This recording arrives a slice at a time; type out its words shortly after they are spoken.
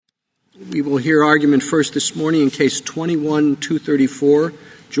We will hear argument first this morning in Case 21-234,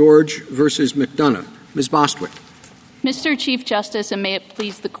 George versus McDonough. Ms. Bostwick. Mr. Chief Justice, and may it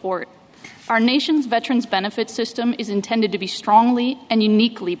please the Court, our nation's veterans benefit system is intended to be strongly and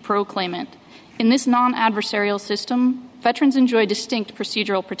uniquely pro-claimant. In this non-adversarial system, veterans enjoy distinct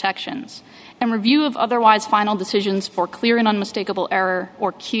procedural protections, and review of otherwise final decisions for clear and unmistakable error,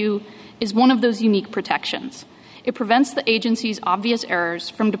 or Q, is one of those unique protections. It prevents the agency's obvious errors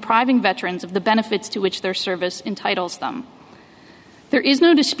from depriving veterans of the benefits to which their service entitles them. There is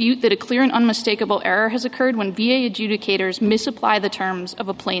no dispute that a clear and unmistakable error has occurred when VA adjudicators misapply the terms of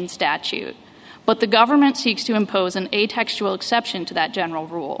a plain statute, but the government seeks to impose an atextual exception to that general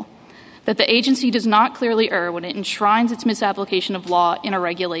rule, that the agency does not clearly err when it enshrines its misapplication of law in a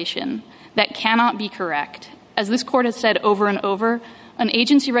regulation. That cannot be correct. As this Court has said over and over, an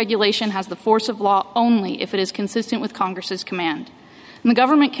agency regulation has the force of law only if it is consistent with Congress's command. And the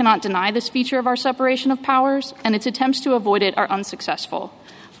government cannot deny this feature of our separation of powers, and its attempts to avoid it are unsuccessful.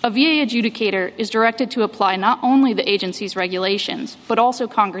 A VA adjudicator is directed to apply not only the agency's regulations, but also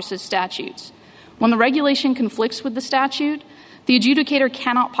Congress's statutes. When the regulation conflicts with the statute, the adjudicator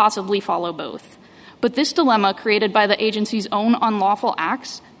cannot possibly follow both. But this dilemma created by the agency's own unlawful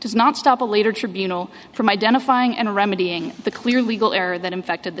acts does not stop a later tribunal from identifying and remedying the clear legal error that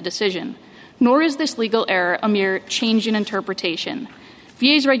infected the decision. Nor is this legal error a mere change in interpretation.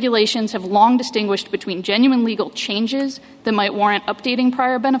 VA's regulations have long distinguished between genuine legal changes that might warrant updating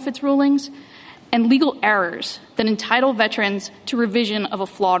prior benefits rulings and legal errors that entitle veterans to revision of a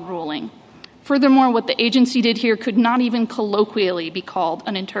flawed ruling. Furthermore, what the agency did here could not even colloquially be called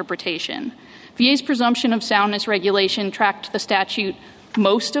an interpretation. VA's presumption of soundness regulation tracked the statute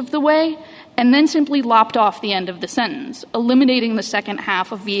most of the way and then simply lopped off the end of the sentence, eliminating the second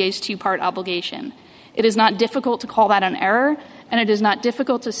half of VA's two-part obligation. It is not difficult to call that an error, and it is not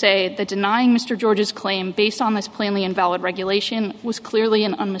difficult to say that denying Mr. George's claim based on this plainly invalid regulation was clearly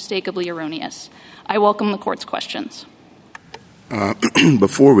and unmistakably erroneous. I welcome the Court's questions.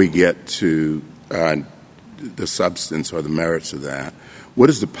 Before we get to the substance or the merits of that, what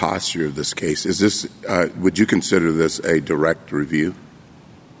is the posture of this case? Is this would you consider this a direct review?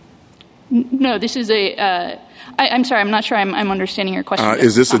 No, this is I'm sorry, I'm not sure I'm understanding your question.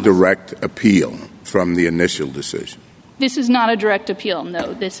 Is this a direct appeal from the initial decision? This is not a direct appeal,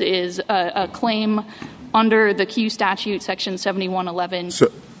 no. This is a claim under the Q statute, Section 7111.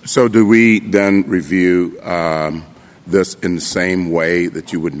 So do we then review this in the same way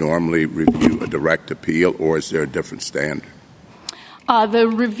that you would normally review a direct appeal, or is there a different standard? The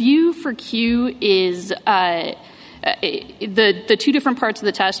review for Q is the two different parts of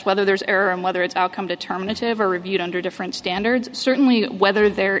the test, whether there's error and whether it's outcome determinative, are reviewed under different standards. Certainly, whether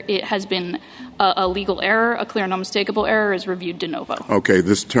it has been a legal error, a clear and unmistakable error, is reviewed de novo. Okay,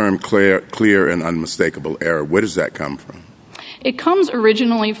 this term clear and unmistakable error, where does that come from? It comes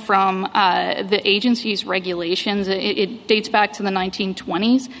originally from the agency's regulations. It dates back to the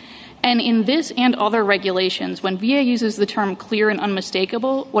 1920s. And in this and other regulations, when VA uses the term clear and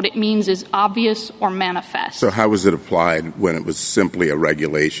unmistakable, what it means is obvious or manifest. So how was it applied when it was simply a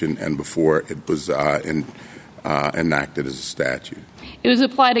regulation and before it was enacted as a statute? It was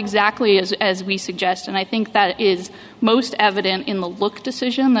applied exactly as we suggest, and I think that is most evident in the Look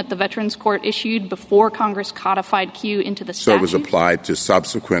decision that the Veterans Court issued before Congress codified Q into the statute. So it was applied to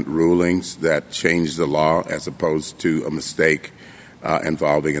subsequent rulings that changed the law as opposed to a mistake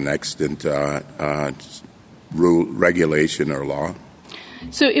involving an extant rule, regulation, or law?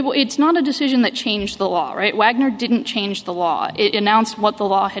 So it's not a decision that changed the law, right? Wagner didn't change the law. It announced what the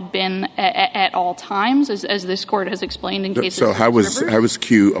law had been at all times, as this Court has explained in cases. So how was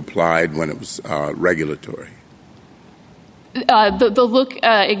Q applied when it was regulatory? The Look,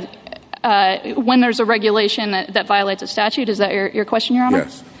 when there's a regulation that violates a statute, is that your question, Your Honor?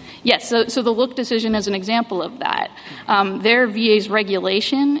 Yes. Yes, so the Look decision is an example of that. Their VA's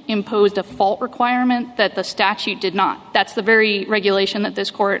regulation imposed a fault requirement that the statute did not. That's the very regulation that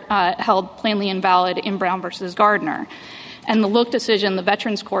this Court held plainly invalid in Brown versus Gardner. And the Look decision, the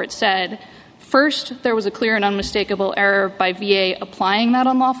Veterans Court said, first, there was a clear and unmistakable error by VA applying that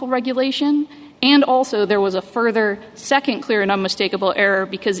unlawful regulation, and also there was a further second clear and unmistakable error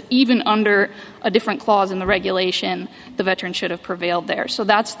because even under a different clause in the regulation, the veteran should have prevailed there. So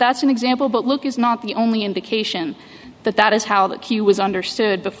that's an example, but Look is not the only indication that is how the Q was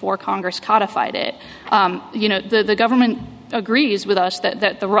understood before Congress codified it. The government agrees with us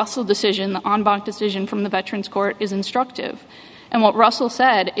that the Russell decision, the en banc decision from the Veterans Court, is instructive. And what Russell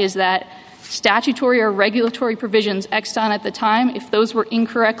said is that statutory or regulatory provisions extant at the time, if those were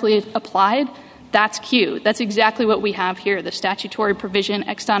incorrectly applied, That's Q. That's exactly what we have here. The statutory provision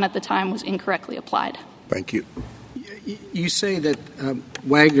extant at the time was incorrectly applied. Thank you. You say that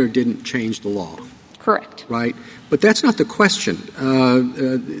Wagner didn't change the law. Correct. Right? But that's not the question.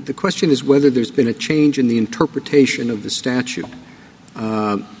 The question is whether there's been a change in the interpretation of the statute.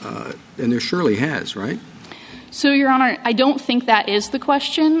 And there surely has, right? So, Your Honor, I don't think that is the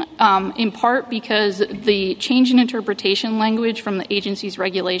question, in part because the change in interpretation language from the agency's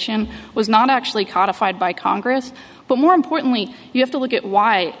regulation was not actually codified by Congress. But more importantly, you have to look at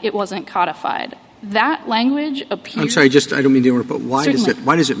why it wasn't codified. That language appears... I'm sorry, I don't mean to interrupt, but why Certainly.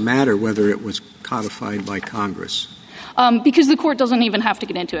 why does it matter whether it was codified by Congress? Because the court doesn't even have to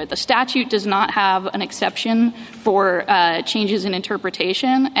get into it. The statute does not have an exception for changes in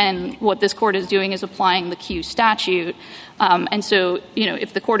interpretation, and what this court is doing is applying the Q statute. And so,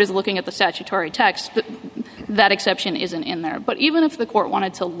 if the court is looking at the statutory text, that exception isn't in there. But even if the court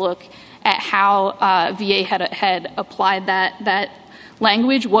wanted to look at how VA had applied that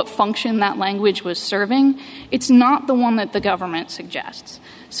language, what function that language was serving, it's not the one that the government suggests.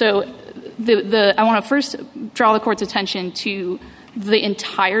 So I want to first draw the court's attention to the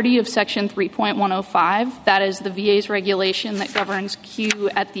entirety of Section 3.105. That is the VA's regulation that governs Q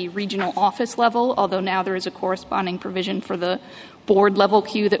at the regional office level, although now there is a corresponding provision for the board-level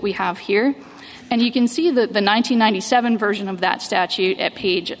Q that we have here. And you can see the 1997 version of that statute at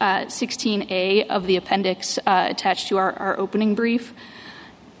page 16A of the appendix attached to our opening brief.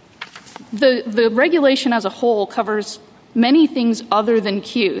 The regulation as a whole covers many things other than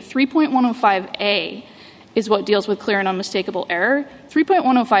Q. 3.105A is what deals with clear and unmistakable error.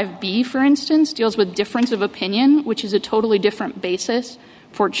 3.105B, for instance, deals with difference of opinion, which is a totally different basis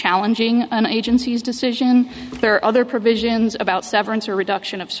for challenging an agency's decision. There are other provisions about severance or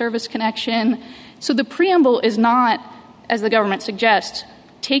reduction of service connection. So the preamble is not, as the government suggests,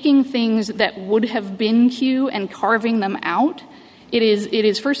 taking things that would have been Q and carving them out. It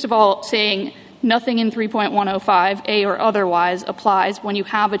is first of all, saying nothing in 3.105, A or otherwise, applies when you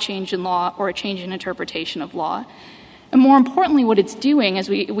have a change in law or a change in interpretation of law. And more importantly, what it's doing, as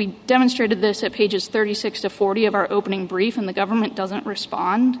we demonstrated this at pages 36 to 40 of our opening brief, and the government doesn't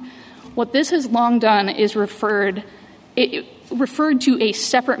respond, what this has long done is referred to a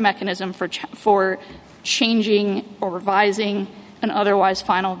separate mechanism for changing or revising an otherwise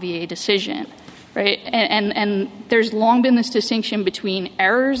final VA decision, right? And there's long been this distinction between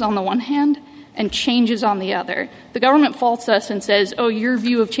errors on the one hand and changes on the other. The government faults us and says, your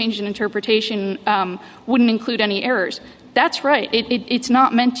view of change in interpretation wouldn't include any errors. That's right. It's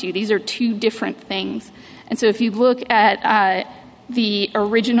not meant to. These are two different things. And so if you look at the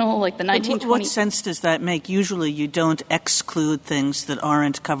original, like the 1920... What sense does that make? Usually you don't exclude things that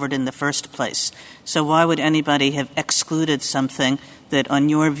aren't covered in the first place. So why would anybody have excluded something that, on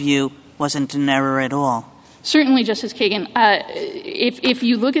your view, wasn't an error at all? Certainly, Justice Kagan. If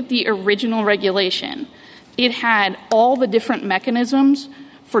you look at the original regulation, it had all the different mechanisms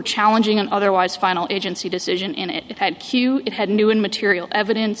for challenging an otherwise final agency decision in it. It had Q, it had new and material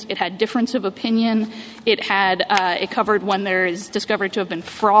evidence, it had difference of opinion, it covered when there is discovered to have been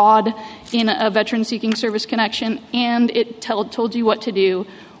fraud in a veteran seeking service connection, and it told you what to do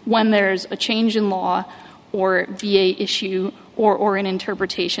when there's a change in law or VA issue or an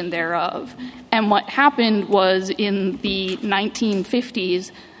interpretation thereof. And what happened was in the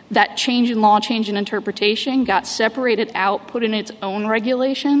 1950s, that change in law, change in interpretation got separated out, put in its own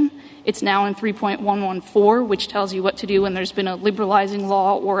regulation. It's now in 3.114, which tells you what to do when there's been a liberalizing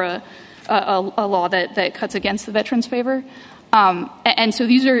law or a law that cuts against the veteran's favor. And so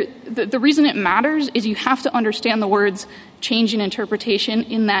these are the reason it matters is you have to understand the words change in interpretation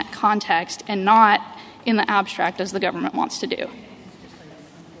in that context and not in the abstract as the government wants to do.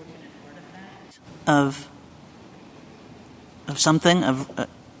 Of something?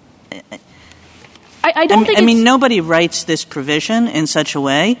 I don't think I mean, nobody writes this provision in such a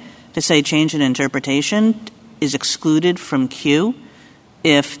way to say change in interpretation is excluded from Q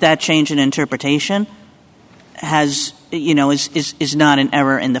if that change in interpretation has, is not an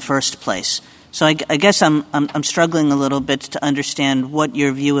error in the first place. So I guess I'm struggling a little bit to understand what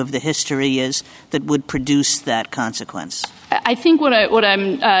your view of the history is that would produce that consequence. I think what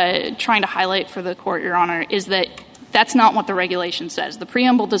I'm trying to highlight for the Court, Your Honor, is that that's not what the regulation says. The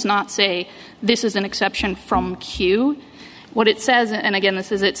preamble does not say this is an exception from Q. What it says, and again,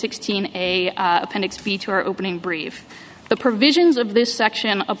 this is at 16A, Appendix B to our opening brief, the provisions of this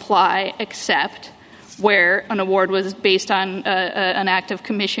section apply except where an award was based on an act of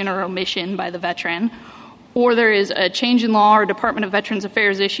commission or omission by the veteran, or there is a change in law or Department of Veterans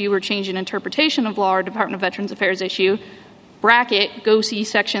Affairs issue or change in interpretation of law or Department of Veterans Affairs issue, bracket, go see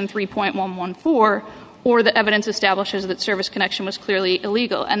Section 3.114, or the evidence establishes that service connection was clearly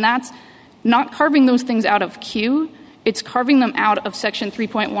illegal. And that's not carving those things out of Q. It's carving them out of Section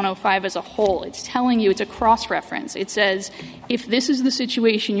 3.105 as a whole. It's telling you it's a cross-reference. It says, if this is the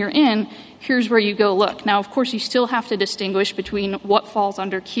situation you're in, here's where you go look. Now, of course, you still have to distinguish between what falls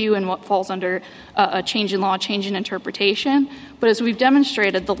under Q and what falls under a change in law, change in interpretation. But as we've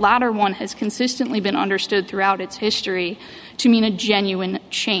demonstrated, the latter one has consistently been understood throughout its history to mean a genuine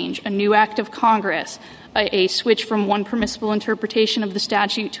change, a new act of Congress, a switch from one permissible interpretation of the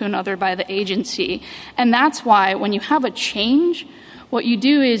statute to another by the agency. And that's why when you have a change, what you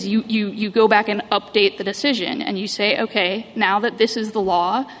do is you go back and update the decision, and you say, okay, now that this is the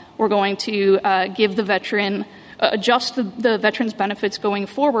law, we're going to give the veteran, adjust the veteran's benefits going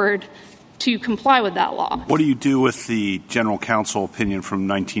forward to comply with that law. What do you do with the General Counsel opinion from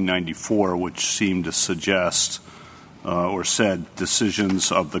 1994, which seemed to suggest or said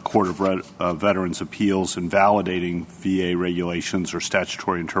decisions of the Court of Veterans' Appeals invalidating VA regulations or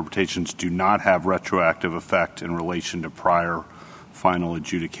statutory interpretations do not have retroactive effect in relation to prior final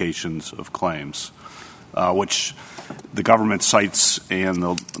adjudications of claims, which the government cites and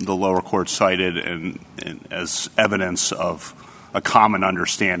the lower court cited and as evidence of a common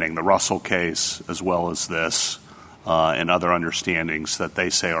understanding, the Russell case as well as this, and other understandings that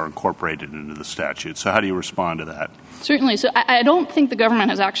they say are incorporated into the statute. So how do you respond to that? Certainly. So I don't think the government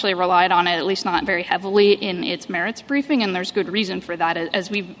has actually relied on it, at least not very heavily, in its merits briefing, and there's good reason for that.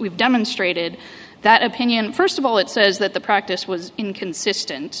 As we've demonstrated, that opinion, first of all, it says that the practice was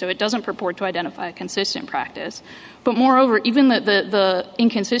inconsistent, so it doesn't purport to identify a consistent practice. But moreover, even the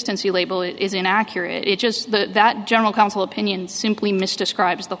inconsistency label is inaccurate. It just that General Counsel opinion simply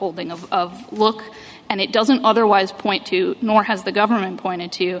misdescribes the holding of Look, and it doesn't otherwise point to, nor has the government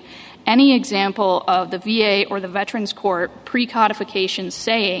pointed to, any example of the VA or the Veterans Court pre-codification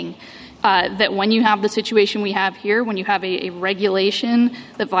saying that when you have the situation we have here, when you have a regulation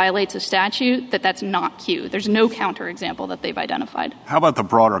that violates a statute, that's not Q. There's no counterexample that they've identified. How about the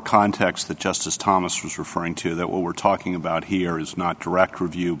broader context that Justice Thomas was referring to, that what we're talking about here is not direct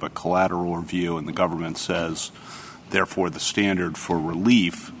review but collateral review, and the government says, therefore, the standard for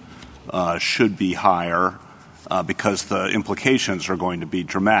relief should be higher because the implications are going to be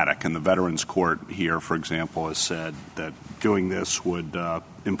dramatic. And the Veterans Court here, for example, has said that doing this would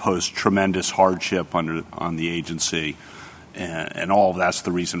impose tremendous hardship on the agency, and all of that's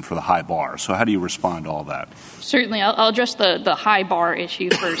the reason for the high bar. So how do you respond to all that? Certainly. I'll address the high bar issue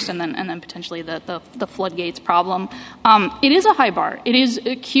first and then potentially the floodgates problem. It is a high bar.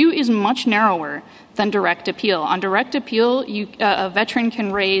 Q is much narrower than direct appeal. On direct appeal, a veteran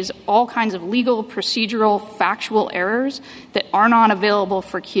can raise all kinds of legal, procedural, factual errors that are not available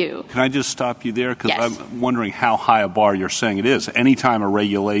for Q. Can I just stop you there? Because yes. I'm wondering how high a bar you're saying it is. Anytime a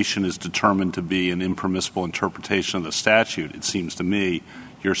regulation is determined to be an impermissible interpretation of the statute, it seems to me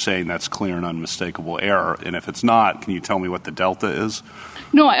you're saying that's clear and unmistakable error. And if it's not, can you tell me what the delta is?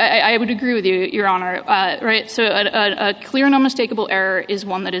 No, I would agree with you, Your Honor. Right. So a clear and unmistakable error is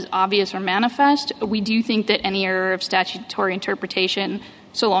one that is obvious or manifest. We do think that any error of statutory interpretation,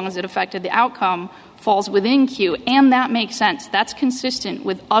 so long as it affected the outcome, falls within Q, and that makes sense. That's consistent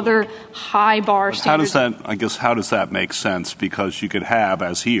with other high bar standards. How does that make sense? Because you could have,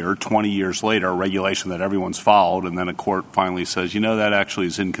 as here, 20 years later, a regulation that everyone's followed, and then a court finally says, that actually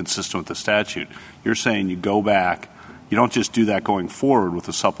is inconsistent with the statute. You're saying you go back. You don't just do that going forward with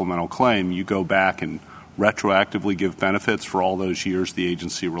a supplemental claim. You go back and retroactively give benefits for all those years the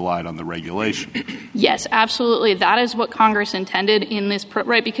agency relied on the regulation. Yes, absolutely. That is what Congress intended in this,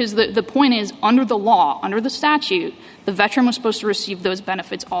 right? Because the point is, under the law, under the statute, the veteran was supposed to receive those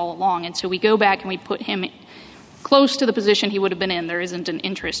benefits all along. And so we go back and we put him close to the position he would have been in. There isn't an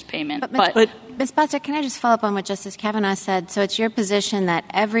interest payment. But Ms. Bostock, can I just follow up on what Justice Kavanaugh said? So it's your position that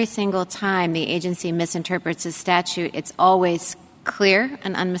every single time the agency misinterprets a statute, it's always clear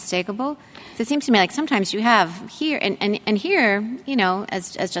and unmistakable? So it seems to me like sometimes you have here, and here,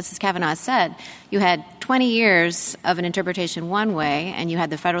 as Justice Kavanaugh said, you had 20 years of an interpretation one way, and you had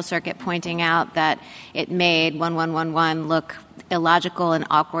the Federal Circuit pointing out that it made 1111 look illogical and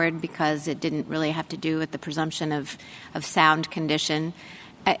awkward because it didn't really have to do with the presumption of sound condition.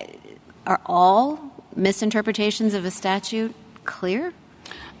 Are all misinterpretations of a statute clear?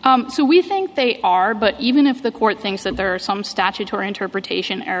 So we think they are, but even if the court thinks that there are some statutory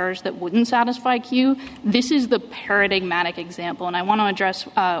interpretation errors that wouldn't satisfy Q, this is the paradigmatic example. And I want to address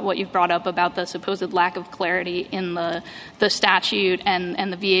what you've brought up about the supposed lack of clarity in the statute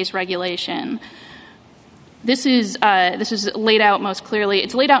and the VA's regulation. This is laid out most clearly.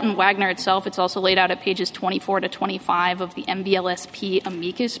 It's laid out in Wagner itself. It's also laid out at pages 24 to 25 of the MVLSP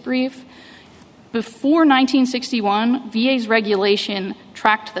amicus brief. Before 1961, VA's regulation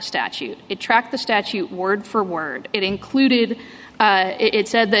tracked the statute. It tracked the statute word for word. It included it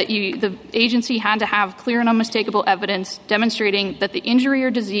said that the agency had to have clear and unmistakable evidence demonstrating that the injury or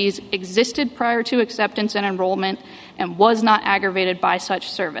disease existed prior to acceptance and enrollment and was not aggravated by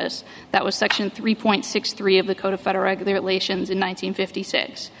such service. That was Section 3.63 of the Code of Federal Regulations in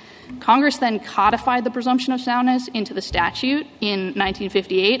 1956. Congress then codified the presumption of soundness into the statute in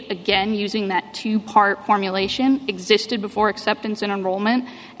 1958, again using that two-part formulation, existed before acceptance and enrollment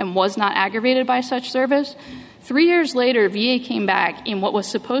and was not aggravated by such service. 3 years later, VA came back in what was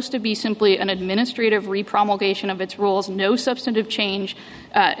supposed to be simply an administrative repromulgation of its rules, no substantive change,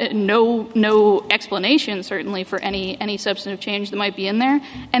 no explanation, certainly, for any substantive change that might be in there,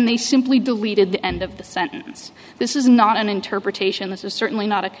 and they simply deleted the end of the sentence. This is not an interpretation. This is certainly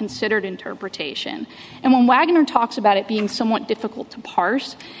not a considered interpretation. And when Wagner talks about it being somewhat difficult to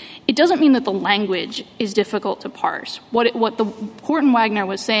parse, it doesn't mean that the language is difficult to parse. What the court in Wagner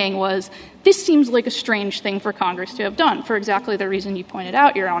was saying was, this seems like a strange thing for Congress to have done, for exactly the reason you pointed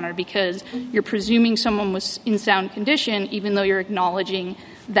out, Your Honor, because you're presuming someone was in sound condition, even though you're acknowledging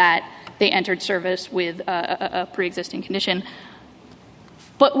that they entered service with a pre-existing condition.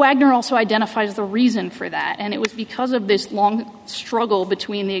 But Wagner also identifies the reason for that, and it was because of this long struggle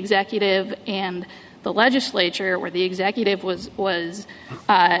between the executive and the legislature, where the executive was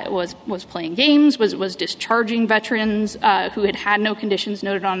playing games, was discharging veterans who had no conditions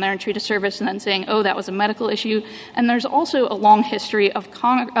noted on their entry to service, and then saying, "Oh, that was a medical issue." And there's also a long history of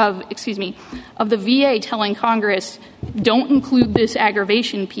the VA telling Congress, "Don't include this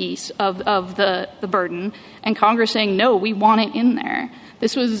aggravation piece of the burden," and Congress saying, "No, we want it in there."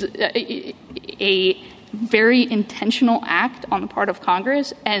 This was a very intentional act on the part of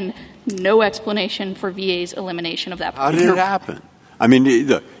Congress, and no explanation for VA's elimination of that. How did it happen? I mean,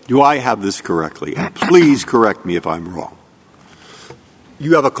 do I have this correctly? Please correct me if I'm wrong.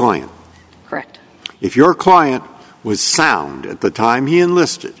 You have a client. Correct. If your client was sound at the time he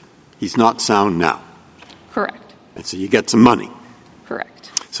enlisted, he's not sound now. Correct. And so you get some money.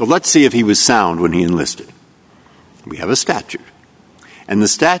 Correct. So let's see if he was sound when he enlisted. We have a statute. And the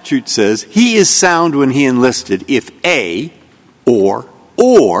statute says he is sound when he enlisted if A or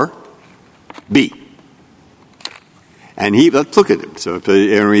B. And let's look at him. So if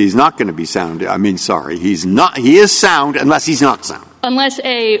he's not going to be sound, he is sound unless he's not sound. Unless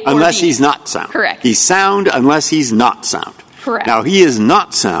A or Unless B. he's not sound. Correct. He's sound unless he's not sound. Correct. Now, he is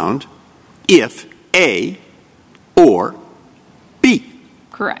not sound if A or B.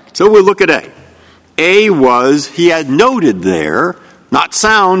 Correct. So we'll look at A. A was, he had noted there, not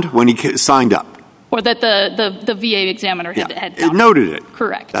sound when he signed up. Or that the VA examiner had it noted it.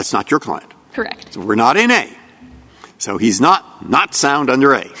 Correct. That's not your client. Correct. So we're not in A. So he's not sound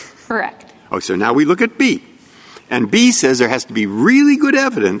under A. Correct. Oh, so now we look at B. And B says there has to be really good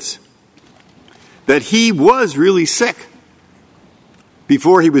evidence that he was really sick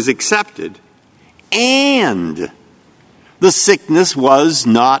before he was accepted, and the sickness was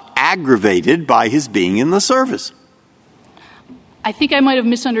not aggravated by his being in the service. I think I might have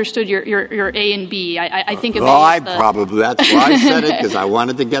misunderstood your A and B. I think of that's why I said it, because I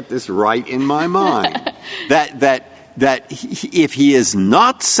wanted to get this right in my mind. that if he is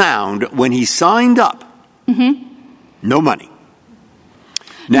not sound when he signed up, no money.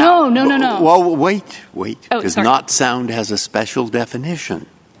 Now, No. Well, wait, because sorry. not sound has a special definition.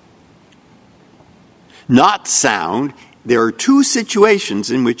 Not sound, there are two situations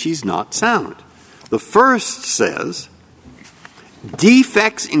in which he's not sound. The first says,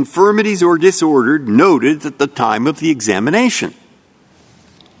 defects, infirmities, or disorder noted at the time of the examination.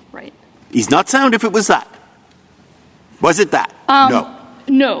 Right. He's not sound if it was that. Was it that? No.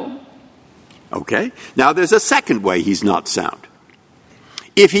 No. Okay. Now, there's a second way he's not sound.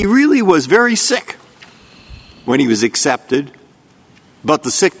 If he really was very sick when he was accepted, but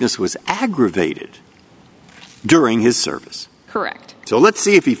the sickness was aggravated during his service. Correct. So let's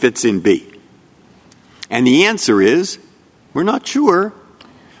see if he fits in B. And the answer is, we're not sure,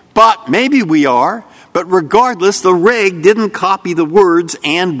 but maybe we are. But regardless, the reg didn't copy the words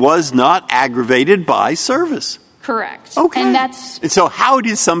 "and was not aggravated by service." Correct. Okay. And so how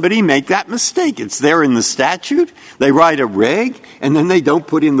did somebody make that mistake? It's there in the statute. They write a reg, and then they don't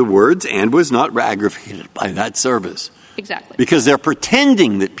put in the words "and was not aggravated by that service." Exactly. Because they're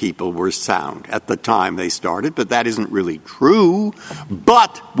pretending that people were sound at the time they started, but that isn't really true.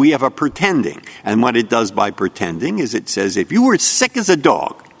 But we have a pretending. And what it does by pretending is it says if you were sick as a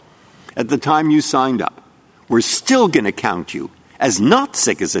dog at the time you signed up, we're still going to count you as not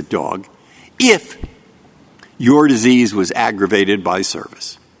sick as a dog if your disease was aggravated by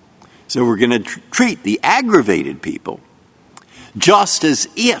service. So we're going to treat the aggravated people just as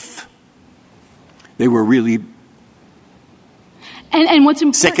if they were really and what's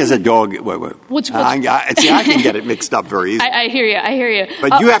important, sick as a dog. I can get it mixed up very easily. I hear you.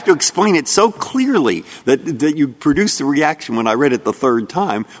 But you have to explain it so clearly that you produce the reaction when I read it the third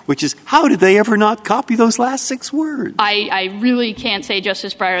time, which is, how did they ever not copy those last 6 words? I really can't say,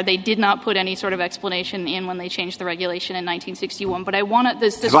 Justice Breyer. They did not put any sort of explanation in when they changed the regulation in 1961. But I want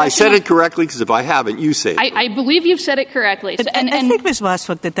this. Have I said it correctly? Because if I haven't, you say it. I believe you've said it correctly. But I think, Ms.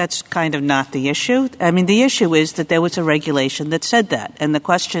 Westbrook, that's kind of not the issue. I mean, the issue is that there was a regulation that said that. And the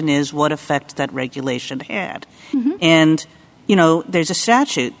question is what effect that regulation had. Mm-hmm. And, there's a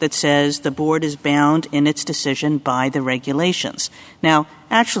statute that says the board is bound in its decision by the regulations. Now,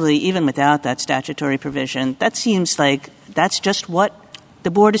 actually, even without that statutory provision, that seems like that's just what the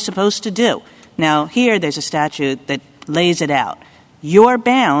board is supposed to do. Now, here there's a statute that lays it out. You're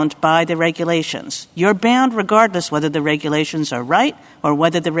bound by the regulations. You're bound regardless whether the regulations are right or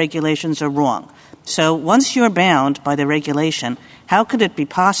whether the regulations are wrong. So once you're bound by the regulation, how can it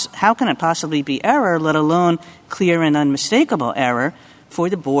possibly be error, let alone clear and unmistakable error, for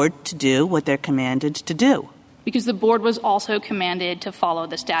the board to do what they're commanded to do? Because the board was also commanded to follow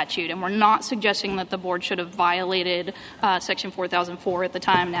the statute. And we're not suggesting that the board should have violated Section 4004 at the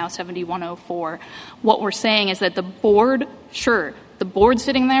time, now 7104. What we're saying is that the board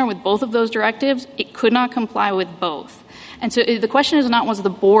sitting there with both of those directives, it could not comply with both. And so the question is not was the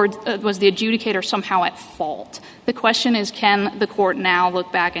adjudicator somehow at fault. The question is, can the court now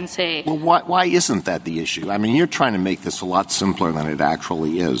look back and say... Well, why isn't that the issue? I mean, you're trying to make this a lot simpler than it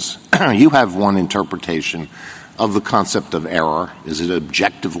actually is. You have one interpretation of the concept of error. Is it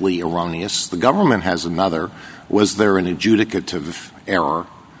objectively erroneous? The government has another. Was there an adjudicative error?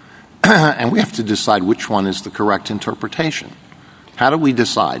 And we have to decide which one is the correct interpretation. How do we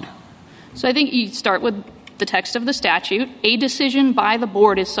decide? So I think you start with the text of the statute. A decision by the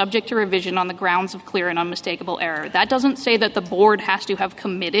board is subject to revision on the grounds of clear and unmistakable error. That doesn't say that the board has to have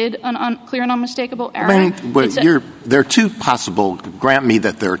committed an clear and unmistakable error. I mean, but there are two possible, grant me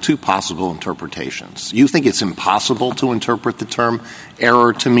that there are two possible interpretations. You think it's impossible to interpret the term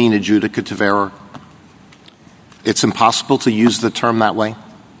error to mean adjudicative error? It's impossible to use the term that way?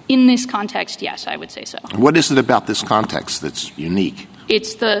 In this context, yes, I would say so. What is it about this context that's unique?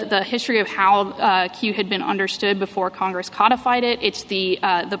 It's the history of how Q had been understood before Congress codified it. It's the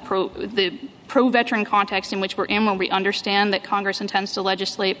pro-veteran context in which we're in, where we understand that Congress intends to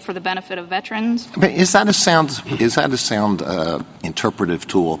legislate for the benefit of veterans. But is that a sound interpretive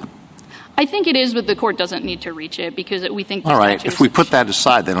tool? I think it is, but the court doesn't need to reach it because we think. All right. If we put that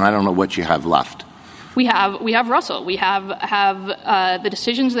aside, then I don't know what you have left. We have Russell. We have the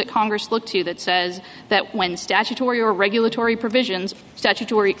decisions that Congress looked to that says that when statutory or regulatory provisions,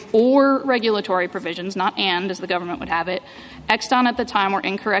 not and as the government would have it, extant at the time were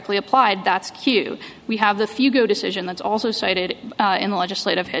incorrectly applied, that's Q. We have the Fugo decision that's also cited in the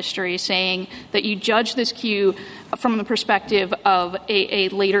legislative history saying that you judge this Q from the perspective of a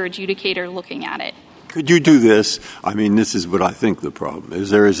later adjudicator looking at it. Could you do this? I mean, this is what I think the problem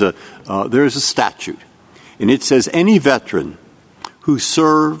is. There is a statute, and it says any veteran who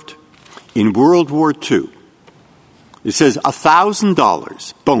served in World War II, it says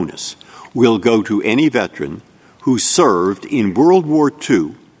 $1,000 bonus will go to any veteran who served in World War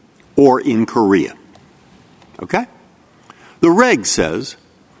II or in Korea. Okay? The reg says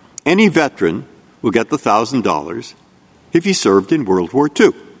any veteran will get the $1,000 if he served in World War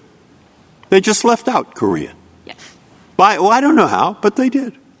II. They just left out Korea. Yes. I don't know how, but they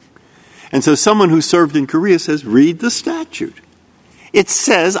did. And so someone who served in Korea says, read the statute. It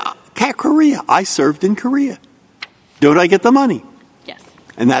says, Korea, I served in Korea. Don't I get the money? Yes.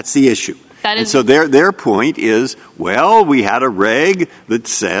 And that's the issue. And so their point is, well, we had a reg that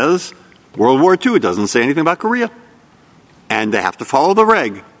says World War II. It doesn't say anything about Korea. And they have to follow the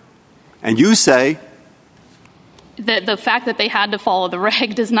reg. And you say... The fact that they had to follow the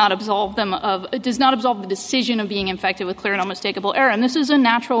reg does not absolve the decision of being infected with clear and unmistakable error. And this is a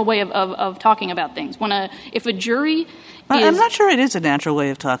natural way of talking about things. If a jury I'm not sure it is a natural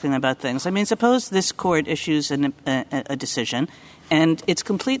way of talking about things. I mean, suppose this court issues a decision and it's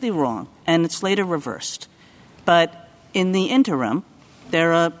completely wrong and it's later reversed. But in the interim,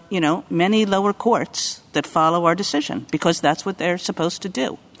 there are, many lower courts that follow our decision because that's what they're supposed to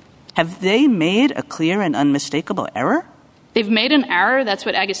do. Have they made a clear and unmistakable error? They've made an error. That's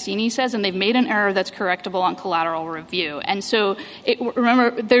what Agostini says, and they've made an error that's correctable on collateral review. And so,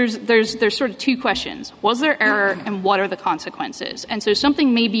 remember, there's sort of two questions. Was there error, and what are the consequences? And so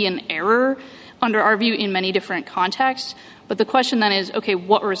something may be an error under our view in many different contexts, but the question then is, okay,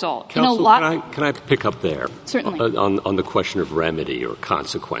 what result? Counsel, can I pick up there? Certainly. On the question of remedy or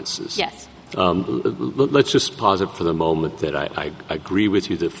consequences. Yes. Let's just posit for the moment that I agree with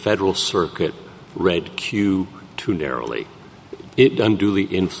you that Federal Circuit read Q too narrowly. It unduly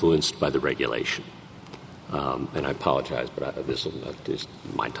influenced by the regulation. And I apologize, but this is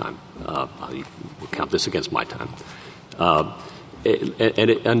my time. I'll count this against my time. And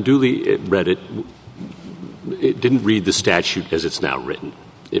it unduly read it. It didn't read the statute as it's now written.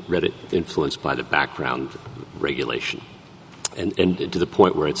 It read it influenced by the background regulation. And to the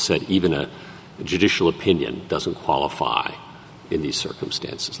point where it said even a judicial opinion doesn't qualify in these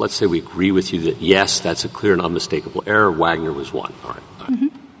circumstances. Let's say we agree with you that, yes, that's a clear and unmistakable error. Wagner was one. All right. Mm-hmm.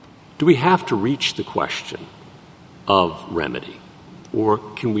 Do we have to reach the question of remedy? Or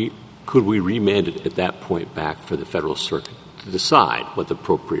could we remand it at that point back for the Federal Circuit to decide what the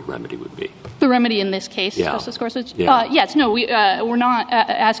appropriate remedy would be? The remedy in this case, yeah. Justice Gorsuch? Yeah. Yes. No, we're not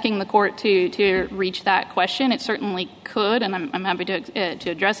asking the court to reach that question. It certainly could, and I'm happy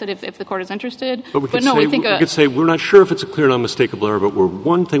to address it if the court is interested. But we could say we're not sure if it's a clear and unmistakable error, but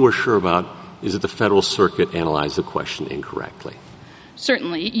one thing we're sure about is that the Federal Circuit analyzed the question incorrectly.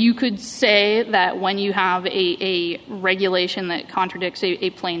 Certainly. You could say that when you have a regulation that contradicts a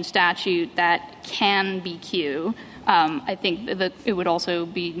plain statute, that can be Q. I think that it would also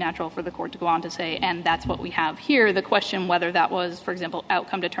be natural for the court to go on to say, and that's what we have here. The question whether that was, for example,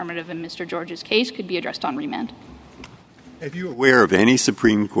 outcome determinative in Mr. George's case could be addressed on remand. Are you aware of any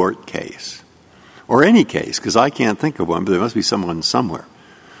Supreme Court case, or any case, because I can't think of one, but there must be someone somewhere,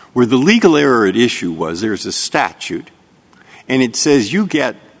 where the legal error at issue was there's a statute, and it says you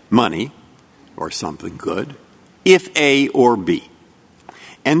get money, or something good, if A or B.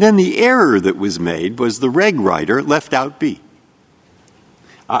 And then the error that was made was the reg writer left out B.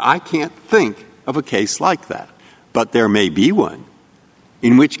 I can't think of a case like that, but there may be one,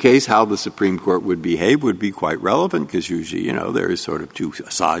 in which case how the Supreme Court would behave would be quite relevant, because usually, there is sort of two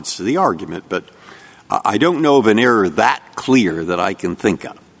sides to the argument, but I don't know of an error that clear that I can think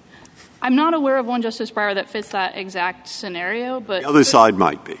of. I'm not aware of one, Justice Breyer, that fits that exact scenario, but... The other side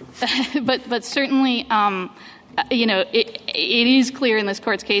might be. But certainly... it is clear in this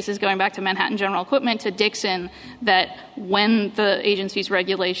court's cases, going back to Manhattan General Equipment, to Dixon, that when the agency's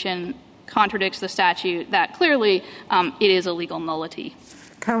regulation contradicts the statute, that clearly it is a legal nullity.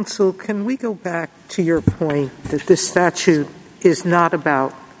 Counsel, can we go back to your point that this statute is not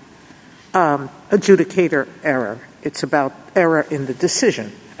about adjudicator error. It's about error in the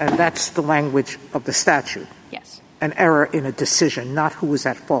decision, and that's the language of the statute. Yes. An error in a decision, not who was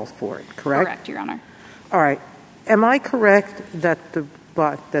at fault for it, correct? Correct, Your Honor. All right. Am I correct that the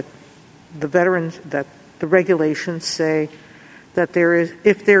regulations say that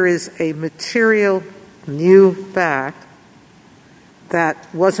if there is a material new fact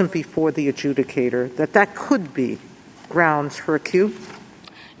that wasn't before the adjudicator, that could be grounds for a Q?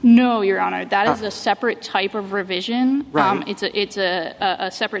 No, Your Honor. That is a separate type of revision. Right. It's a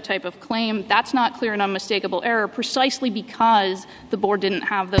separate type of claim. That's not clear and unmistakable error precisely because the board didn't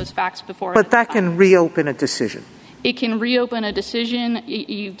have those facts before. But that can reopen a decision. It can reopen a decision.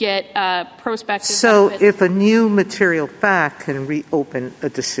 You get prospective So benefits. if a new material fact can reopen a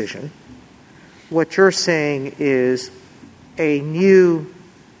decision, what you're saying is a new,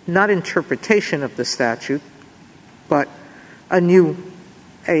 not interpretation of the statute, but a new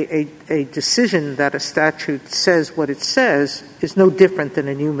a decision that a statute says what it says is no different than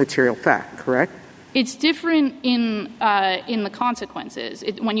a new material fact, correct? It's different in the consequences.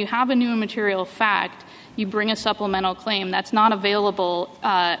 When you have a new material fact, you bring a supplemental claim. That's not available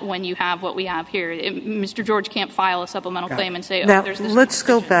when you have what we have here. Mr. George can't file a supplemental claim and say, now, there's this. Let's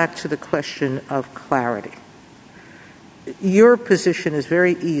go back to the question of clarity. Your position is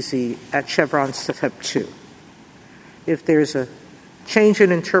very easy at Chevron Step 2. If there's a change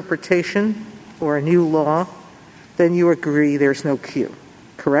in interpretation or a new law, then you agree there's no Q,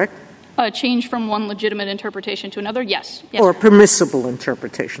 correct? A change from one legitimate interpretation to another? Yes. Or permissible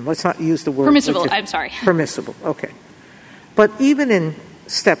interpretation. Let's not use the word permissible. I'm sorry. Permissible. Okay. But even in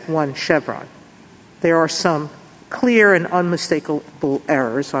Step 1 Chevron, there are some clear and unmistakable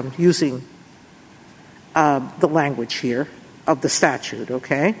errors. I'm using the language here of the statute,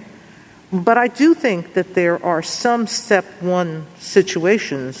 okay? But I do think that there are some Step 1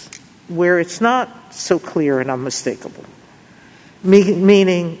 situations where it's not so clear and unmistakable,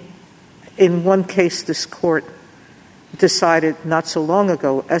 meaning in one case this court decided not so long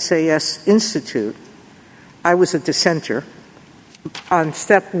ago, SAS Institute, I was a dissenter. On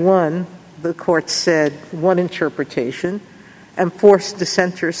step one, the court said one interpretation, and forced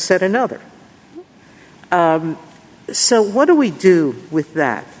dissenters said another. So what do we do with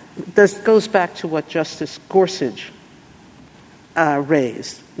that? This goes back to what Justice Gorsuch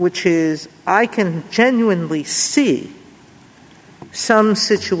raised, which is I can genuinely see some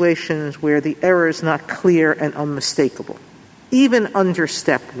situations where the error is not clear and unmistakable, even under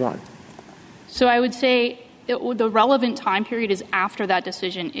step one. So I would say the relevant time period is after that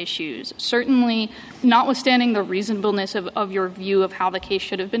decision issues. Certainly, notwithstanding the reasonableness of your view of how the case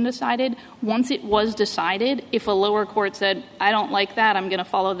should have been decided, once it was decided, if a lower court said, I don't like that, I'm going to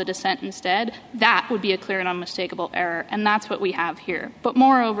follow the dissent instead, that would be a clear and unmistakable error, and that's what we have here. But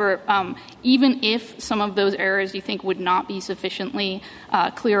moreover, even if some of those errors you think would not be sufficiently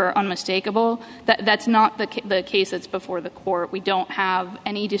clear or unmistakable, that's not the case that's before the court. We don't have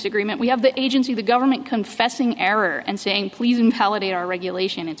any disagreement. We have the agency, the government, confessing error and saying, please invalidate our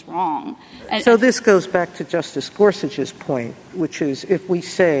regulation. It's wrong. So this goes back to Justice Gorsuch's point, which is if we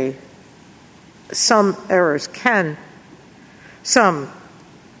say some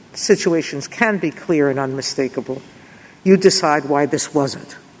situations can be clear and unmistakable, you decide why this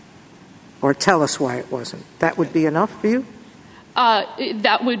wasn't, or tell us why it wasn't. That would be enough for you?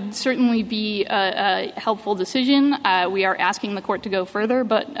 That would certainly be a helpful decision. We are asking the court to go further,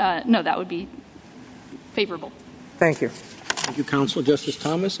 but no, that would be favorable. Thank you. Thank you, counsel. Justice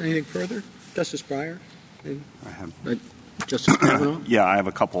Thomas, anything further? Justice Breyer? I have. Justice Kavanaugh? Yeah, I have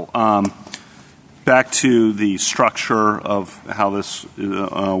a couple. Back to the structure of how this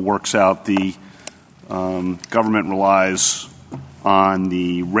works out, the government relies on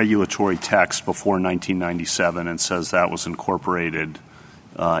the regulatory text before 1997 and says that was incorporated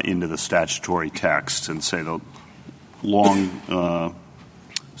into the statutory text, and say the long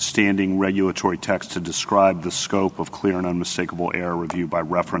standing regulatory text to describe the scope of clear and unmistakable error review by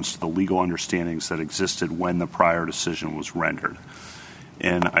reference to the legal understandings that existed when the prior decision was rendered.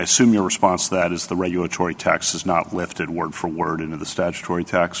 And I assume your response to that is the regulatory text is not lifted word for word into the statutory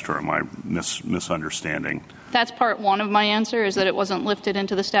text, or am I misunderstanding? That's part one of my answer, is that it wasn't lifted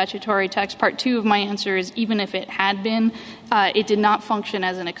into the statutory text. Part two of my answer is even if it had been, it did not function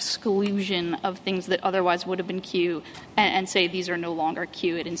as an exclusion of things that otherwise would have been Q and say these are no longer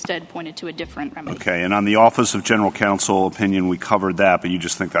Q. It instead pointed to a different remedy. Okay, and on the Office of General Counsel opinion, we covered that, but you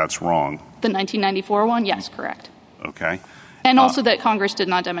just think that's wrong? The 1994 one? Yes, correct. Okay. And also that Congress did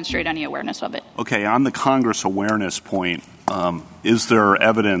not demonstrate any awareness of it. Okay, on the Congress awareness point, is there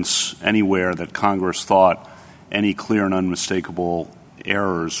evidence anywhere that Congress thought any clear and unmistakable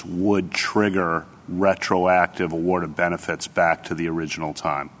errors would trigger retroactive award of benefits back to the original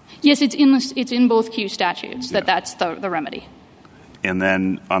time? Yes, it's in both Q statutes that's the remedy. And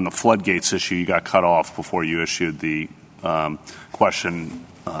then on the floodgates issue, you got cut off before you issued the question.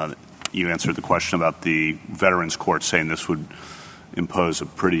 You answered the question about the Veterans Court saying this would impose a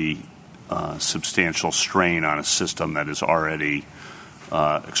pretty substantial strain on a system that is already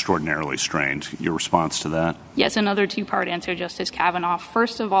extraordinarily strained. Your response to that? Yes, another two-part answer, Justice Kavanaugh.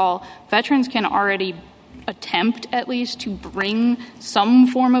 First of all, veterans can already attempt at least to bring some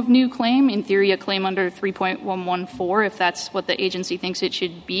form of new claim, in theory a claim under 3.114 if that's what the agency thinks it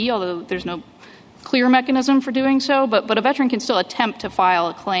should be, although there's no clear mechanism for doing so, but a veteran can still attempt to file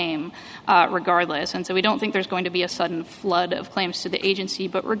a claim regardless. And so we don't think there's going to be a sudden flood of claims to the agency.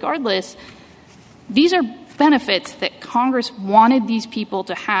 But regardless, these are benefits that Congress wanted these people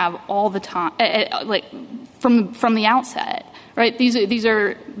to have all the time, like from the outset. Right? These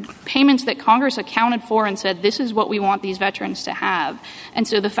are payments that Congress accounted for and said, this is what we want these veterans to have. And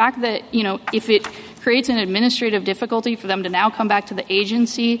so the fact that, if it creates an administrative difficulty for them to now come back to the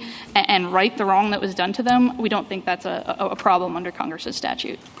agency and right the wrong that was done to them, we don't think that's a problem under Congress's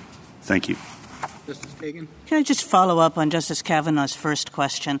statute. Thank you. Justice Kagan? Can I just follow up on Justice Kavanaugh's first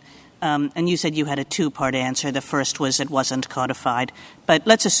question? And you said you had a two-part answer. The first was it wasn't codified. But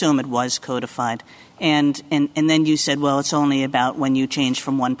let's assume it was codified. And then you said, well, it's only about when you change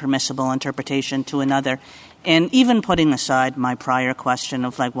from one permissible interpretation to another. And even putting aside my prior question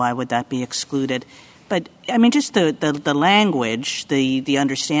of, why would that be excluded? But, just the language, the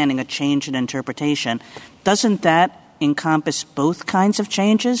understanding, a change in interpretation, doesn't that encompass both kinds of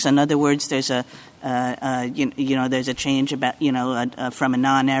changes? In other words, there's a there's a change about, from a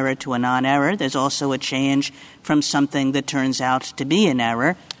non-error to a non-error. There's also a change from something that turns out to be an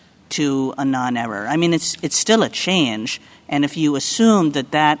error to a non-error. It's still a change. And if you assume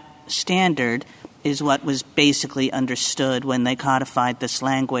that standard is what was basically understood when they codified this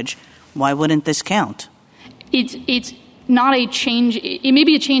language, why wouldn't this count? It's not a change. It may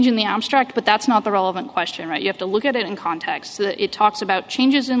be a change in the abstract, but that's not the relevant question, right? You have to look at it in context. So it talks about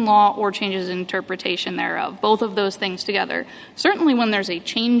changes in law or changes in interpretation thereof, both of those things together. Certainly when there's a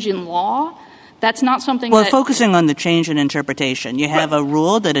change in law, that's not something Well, focusing on the change in interpretation, you have a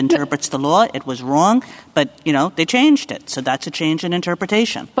rule that interprets the law. It was wrong, but, they changed it. So that's a change in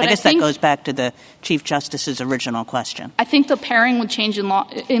interpretation. But I guess that goes back to the Chief Justice's original question. I think the pairing with change in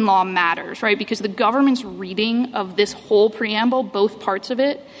law matters, right? Because the government's reading of this whole preamble, both parts of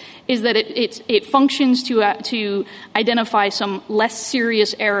it, is that it functions to identify some less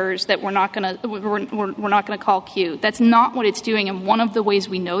serious errors that we're not going to call Q. That's not what it's doing, and one of the ways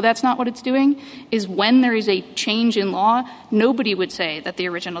we know that's not what it's doing is when there is a change in law, nobody would say that the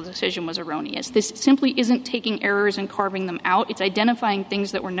original decision was erroneous. This simply isn't taking errors and carving them out. It's identifying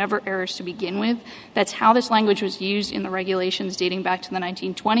things that were never errors to begin with. That's how this language was used in the regulations dating back to the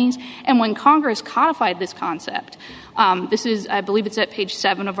 1920s. And when Congress codified this concept, this is, I believe it's at page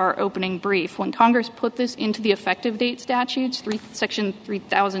 7 of our opening brief. When Congress put this into the effective date statutes, Section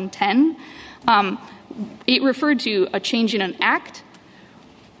 3010, it referred to a change in an act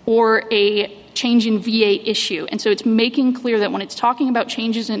or a change in VA issue. And so it's making clear that when it's talking about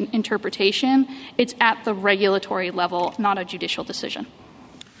changes in interpretation, it's at the regulatory level, not a judicial decision.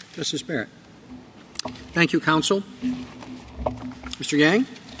 Justice Barrett. Thank you, counsel. Mr. Yang?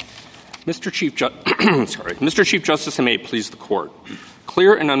 Mr. Chief Justice, and may it please the Court.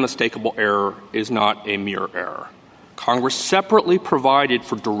 Clear and unmistakable error is not a mere error. Congress separately provided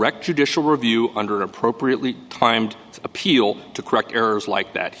for direct judicial review under an appropriately timed appeal to correct errors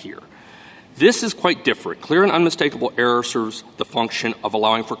like that here. This is quite different. Clear and unmistakable error serves the function of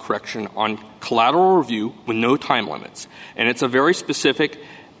allowing for correction on collateral review with no time limits. And it's a very specific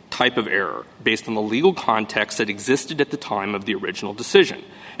type of error based on the legal context that existed at the time of the original decision,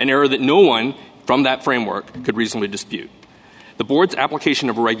 an error that no one from that framework could reasonably dispute. The Board's application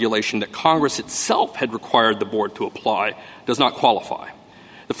of a regulation that Congress itself had required the Board to apply does not qualify.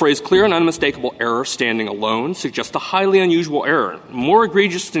 The phrase clear and unmistakable error standing alone suggests a highly unusual error, more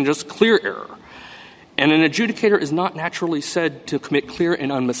egregious than just clear error. And an adjudicator is not naturally said to commit clear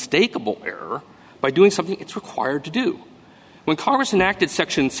and unmistakable error by doing something it's required to do. When Congress enacted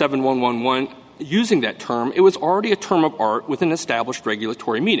Section 7111 using that term, it was already a term of art with an established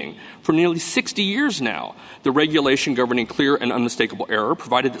regulatory meaning. For nearly 60 years now, the regulation governing clear and unmistakable error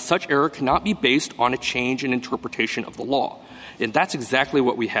provided that such error cannot be based on a change in interpretation of the law. And that's exactly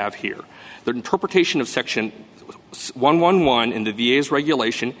what we have here. The interpretation of Section 111 in the VA's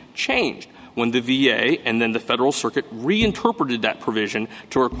regulation changed when the VA and then the Federal Circuit reinterpreted that provision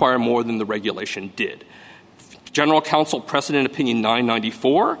to require more than the regulation did. General Counsel Precedent Opinion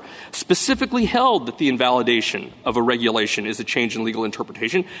 994 specifically held that the invalidation of a regulation is a change in legal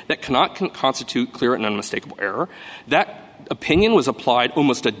interpretation that cannot constitute clear and unmistakable error. That opinion was applied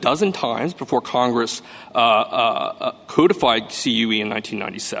almost a dozen times before Congress codified CUE in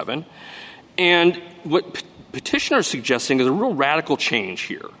 1997. And what Petitioner is suggesting is a real radical change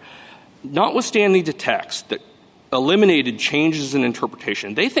here. Notwithstanding the text that eliminated changes in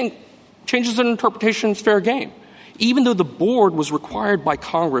interpretation, they think changes in interpretation is fair game, even though the Board was required by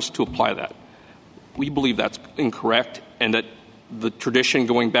Congress to apply that. We believe that's incorrect and that the tradition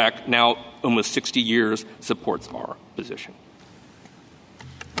going back now almost 60 years supports our position.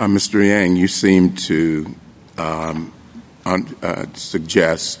 Mr. Yang, you seem to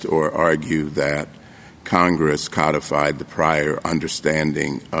suggest or argue that Congress codified the prior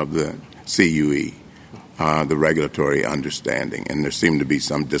understanding of the CUE, the regulatory understanding, and there seemed to be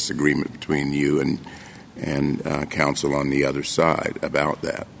some disagreement between you and counsel on the other side about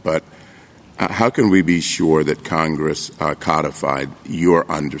that. But how can we be sure that Congress codified your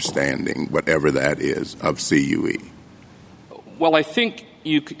understanding, whatever that is, of CUE? Well, I think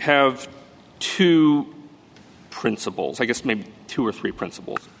you have two principles, I guess maybe two or three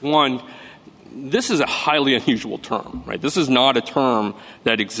principles. One, this is a highly unusual term, right? This is not a term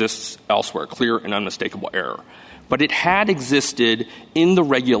that exists elsewhere, clear and unmistakable error. But it had existed in the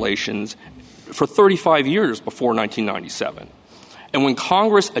regulations for 35 years before 1997. And when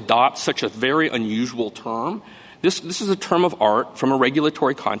Congress adopts such a very unusual term, this is a term of art from a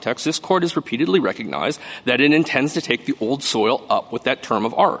regulatory context. This Court has repeatedly recognized that it intends to take the old soil up with that term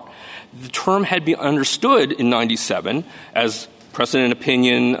of art. The term had been understood in 97 as Precedent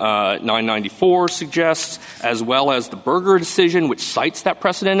Opinion 994 suggests, as well as the Berger decision, which cites that